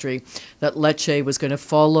ministry that leche was going to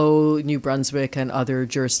follow New Brunswick and other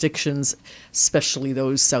jurisdictions, especially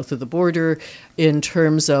those south of the border, in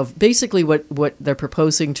terms of basically what they're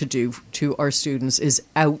proposing to do to our students is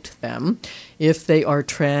out them if they are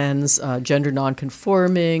trans, gender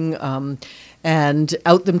nonconforming, and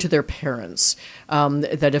out them to their parents,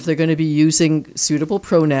 that if they're going to be using suitable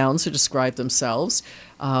pronouns to describe themselves,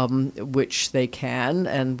 which they can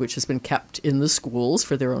and which has been kept in the schools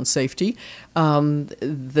for their own safety,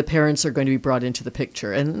 the parents are going to be brought into the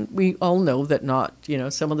picture. And we all know that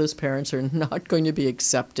some of those parents are not going to be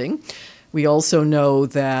accepting. We also know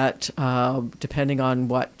that depending on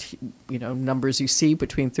what numbers you see,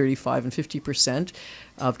 between 35 and 50%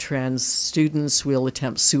 of trans students will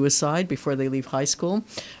attempt suicide before they leave high school.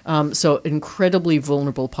 So incredibly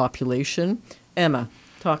vulnerable population. Emma,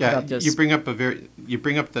 talk about this. You bring up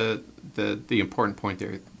the important point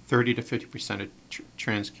there. 30 to 50% of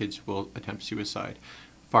trans kids will attempt suicide.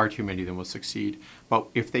 Far too many of them will succeed. But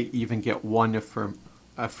if they even get one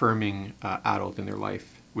affirming adult in their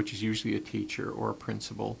life, which is usually a teacher or a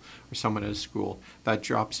principal or someone at a school, that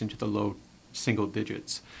drops into the low single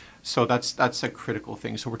digits. So that's a critical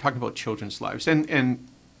thing. So we're talking about children's lives. And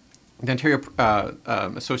the Ontario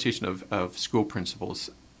Association of School Principals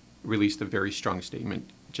released a very strong statement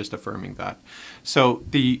just affirming that. So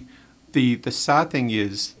the sad thing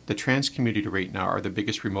is the trans community right now are the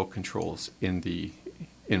biggest remote controls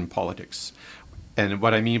in politics. And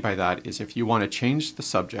what I mean by that is if you want to change the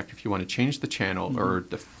subject, if you want to change the channel or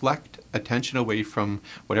deflect attention away from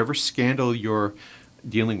whatever scandal you're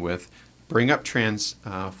dealing with, bring up trans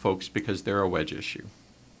folks because they're a wedge issue.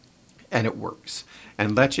 And it works.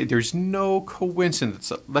 And Lecce, there's no coincidence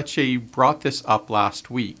that Lecce brought this up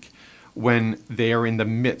last week when they are in the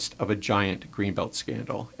midst of a giant Greenbelt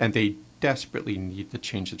scandal and they desperately need to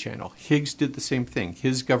change the channel. Higgs did the same thing.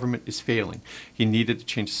 His government is failing. He needed to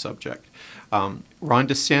change the subject. Ron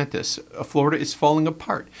DeSantis, Florida is falling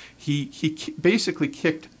apart. He basically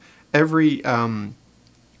kicked every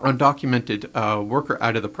undocumented worker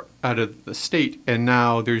out of the state, and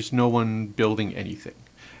now there's no one building anything.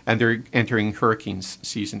 And they're entering hurricane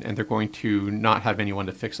season, and they're going to not have anyone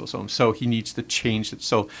to fix those homes. So he needs to change it.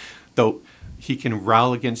 So though he can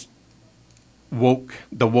rally against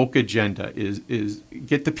the woke agenda is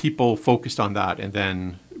get the people focused on that and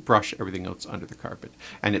then brush everything else under the carpet.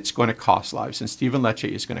 And it's going to cost lives. And Stephen Lecce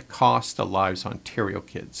is going to cost the lives of Ontario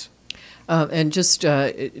kids. And just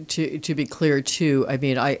to be clear, too, I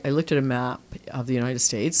mean, I looked at a map of the United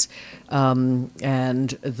States, and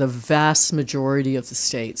the vast majority of the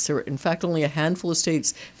states, there were, in fact, only a handful of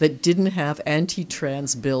states that didn't have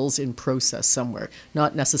anti-trans bills in process somewhere.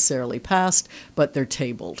 Not necessarily passed, but they're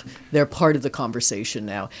tabled. They're part of the conversation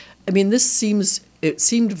now. I mean, it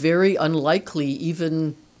seemed very unlikely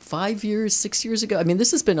even 5 years, 6 years ago. I mean,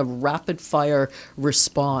 this has been a rapid-fire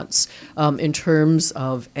response in terms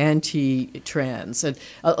of anti-trans. And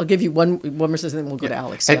I'll give you one more sentence, and then we'll go to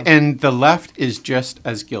Alex. And the left is just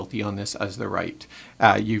as guilty on this as the right.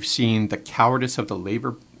 You've seen the cowardice of the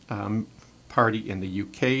Labour Party in the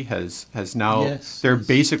UK has now, they're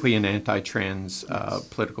basically an anti-trans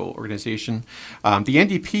political organization. The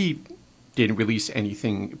NDP didn't release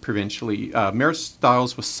anything provincially. Mayor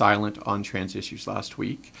Stiles was silent on trans issues last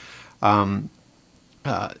week. There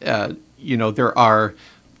are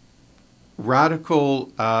radical,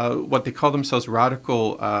 what they call themselves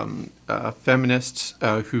radical feminists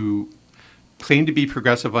who claim to be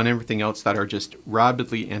progressive on everything else that are just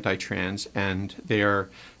rabidly anti-trans, and they are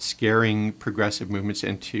scaring progressive movements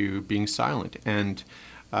into being silent. And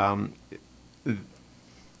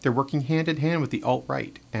they're working hand in hand with the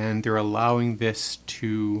alt-right, and they're allowing trans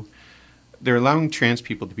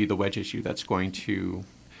people to be the wedge issue that's going to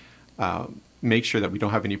make sure that we don't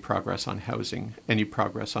have any progress on housing, any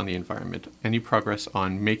progress on the environment, any progress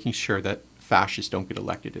on making sure that fascists don't get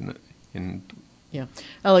elected in Yeah.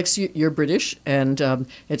 Alex, you're British, and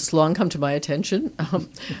it's long come to my attention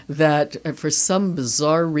that for some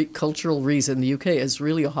bizarre cultural reason, the UK is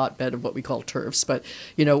really a hotbed of what we call TERFs. But,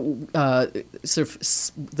 sort of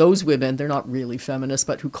those women, they're not really feminists,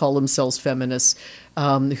 but who call themselves feminists,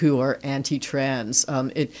 who are anti-trans.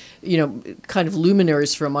 Kind of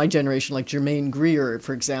luminaries from my generation, like Germaine Greer,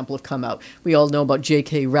 for example, have come out. We all know about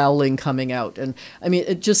J.K. Rowling coming out. And, I mean,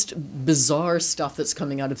 it just bizarre stuff that's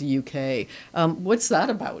coming out of the UK. What's that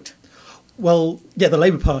about? Well, yeah, the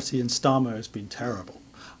Labour Party in Starmer has been terrible.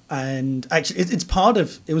 And actually, it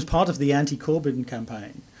was part of the anti-Corbyn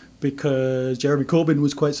campaign, because Jeremy Corbyn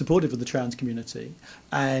was quite supportive of the trans community,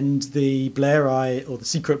 and the Blairite, or the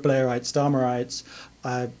secret Blairite Starmerites,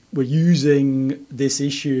 were using this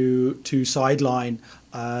issue to sideline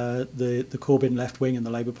the Corbyn left wing in the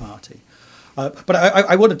Labour Party. But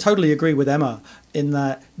I want to totally agree with Emma in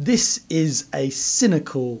that this is a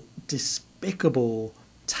cynical, despicable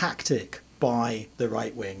tactic by the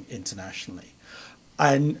right wing internationally.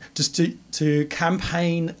 And just to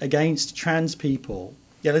campaign against trans people,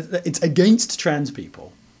 it's against trans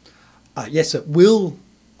people. Yes, it will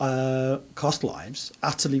cost lives,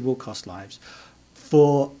 utterly will cost lives,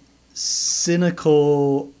 for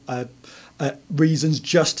cynical reasons,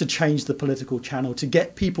 just to change the political channel, to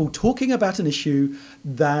get people talking about an issue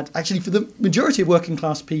that actually for the majority of working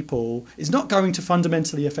class people is not going to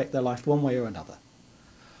fundamentally affect their life one way or another,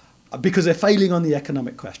 because they're failing on the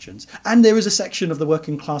economic questions. And there is a section of the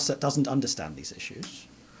working class that doesn't understand these issues.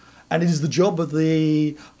 And it is the job of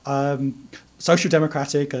the Social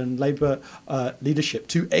Democratic and Labour leadership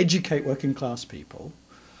to educate working class people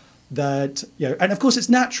that, and of course it's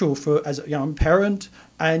natural for, as a young parent,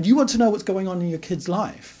 and you want to know what's going on in your kid's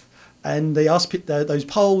life. And they ask those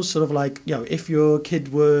polls sort of like, if your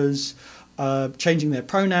kid was changing their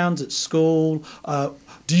pronouns at school,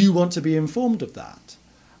 do you want to be informed of that?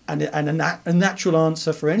 And a natural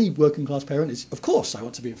answer for any working class parent is, of course, I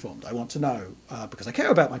want to be informed. I want to know because I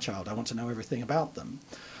care about my child. I want to know everything about them.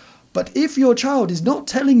 But if your child is not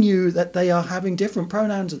telling you that they are having different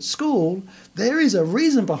pronouns at school, there is a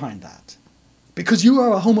reason behind that. because you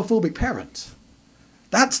are a homophobic parent.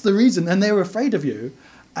 That's the reason, and they're afraid of you.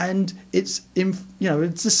 And it's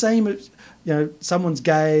it's the same as someone's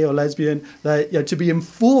gay or lesbian. To be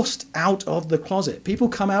enforced out of the closet. People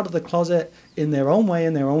come out of the closet in their own way,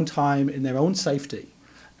 in their own time, in their own safety,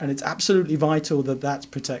 and it's absolutely vital that that's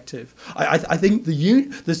protective. I think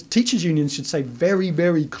the teachers' union should say very,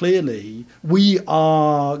 very clearly, we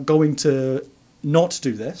are going to not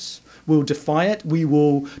do this. We'll defy it. We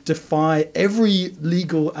will defy every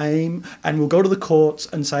legal aim, and we'll go to the courts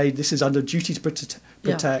and say this is under duty to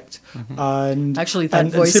protect. And actually, that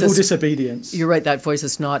and civil disobedience. You're right. That voice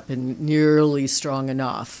has not been nearly strong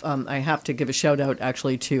enough. I have to give a shout out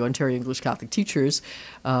actually to Ontario English Catholic teachers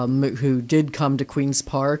who did come to Queen's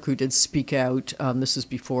Park, who did speak out. This is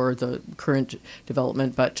before the current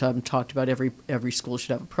development, but talked about every school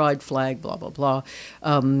should have a pride flag, blah blah blah.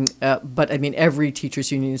 But I mean, every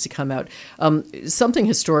teachers union needs to come out. Something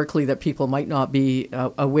historically that people might not be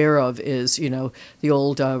aware of is the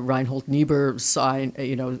old Reinhold Niebuhr sign.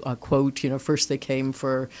 Quote, first they came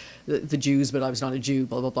for the Jews, but I was not a Jew,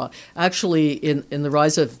 blah, blah, blah. Actually, in the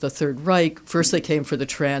rise of the Third Reich, first they came for the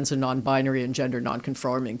trans and non-binary and gender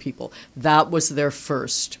non-conforming people. That was their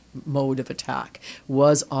first mode of attack,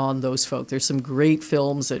 was on those folk. There's some great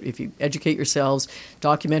films that, if you educate yourselves,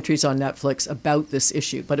 documentaries on Netflix about this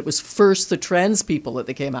issue. But it was first the trans people that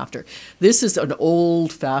they came after. This is an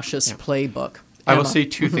old fascist playbook. I will say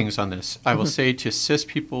two things on this. I will say to cis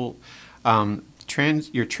people,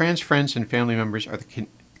 your trans friends and family members are the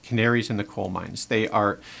canaries in the coal mines. They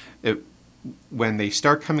are, when they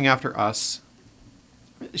start coming after us,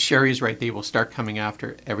 Cheri is right, they will start coming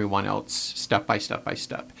after everyone else step by step by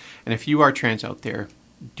step. And if you are trans out there,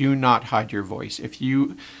 do not hide your voice. If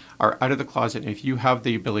you are out of the closet, and if you have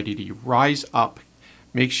the ability to rise up,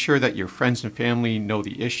 make sure that your friends and family know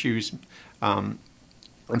the issues.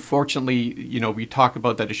 Unfortunately, we talk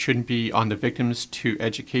about that it shouldn't be on the victims to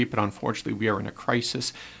educate, but unfortunately we are in a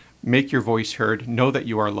crisis. Make your voice heard. Know that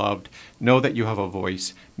you are loved. Know that you have a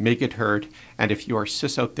voice. Make it heard. And if you are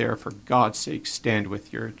cis out there, for God's sake, stand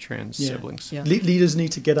with your trans siblings. Yeah. Leaders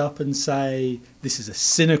need to get up and say, this is a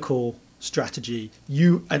cynical strategy.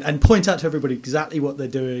 And point out to everybody exactly what they're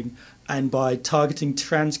doing. And by targeting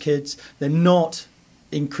trans kids, they're not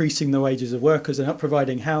increasing the wages of workers, they're not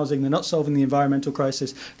providing housing, they're not solving the environmental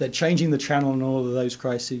crisis, they're changing the channel in all of those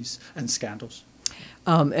crises and scandals.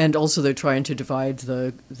 And also they're trying to divide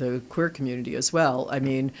the queer community as well. I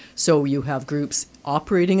mean, so you have groups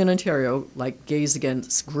operating in Ontario like Gays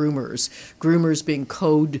Against Groomers being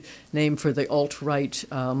code name for the alt-right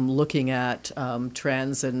looking at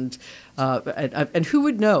trans and who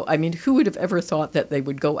would know? I mean, who would have ever thought that they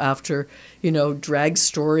would go after, drag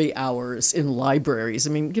story hours in libraries? I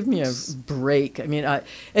mean, give me a break. I mean,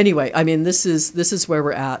 anyway, I mean, this is where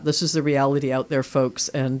we're at. This is the reality out there, folks.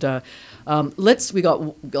 And we got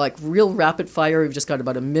like real rapid fire. We've just got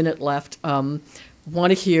about a minute left. Want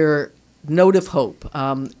to hear note of hope.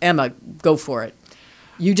 Emma, go for it.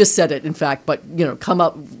 You just said it, in fact, but come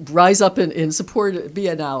up, rise up in support, be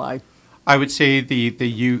an ally. I would say the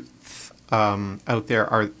youth out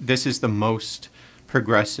there this is the most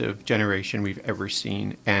progressive generation we've ever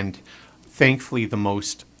seen, and thankfully the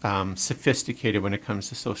most sophisticated when it comes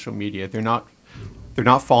to social media. They're not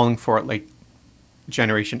falling for it like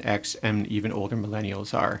Generation X and even older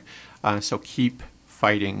millennials are. So keep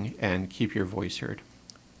fighting and keep your voice heard.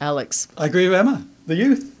 Alex. I agree with Emma. The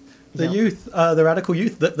youth. The radical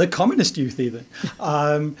youth, the communist youth even.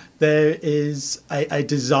 There is a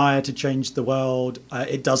desire to change the world.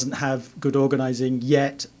 It doesn't have good organizing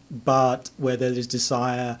yet, but where there is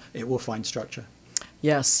desire, it will find structure.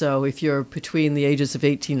 Yes, so if you're between the ages of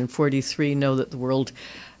 18 and 43, know that the world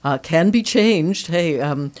can be changed. Hey,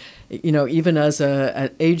 even as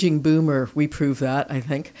an aging boomer, we prove that, I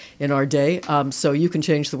think, in our day. So you can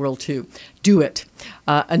change the world too. Do it.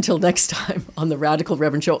 Until next time on the Radical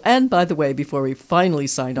Reverend Show. And by the way, before we finally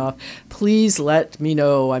sign off, please let me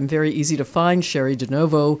know. I'm very easy to find, Cheri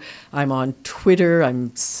DiNovo. I'm on Twitter.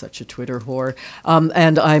 I'm such a Twitter whore.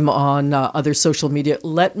 And I'm on other social media.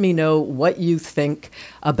 Let me know what you think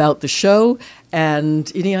about the show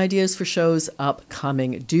and any ideas for shows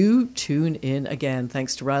upcoming. Do tune in again.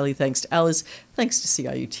 Thanks to Riley. Thanks to Alice. Thanks to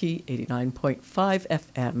CIUT 89.5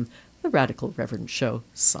 FM. The Radical Reverend Show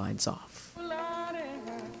signs off.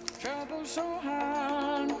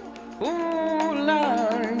 Ooh,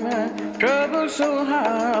 Lord, my trouble so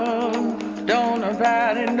hard, don't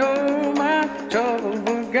nobody know.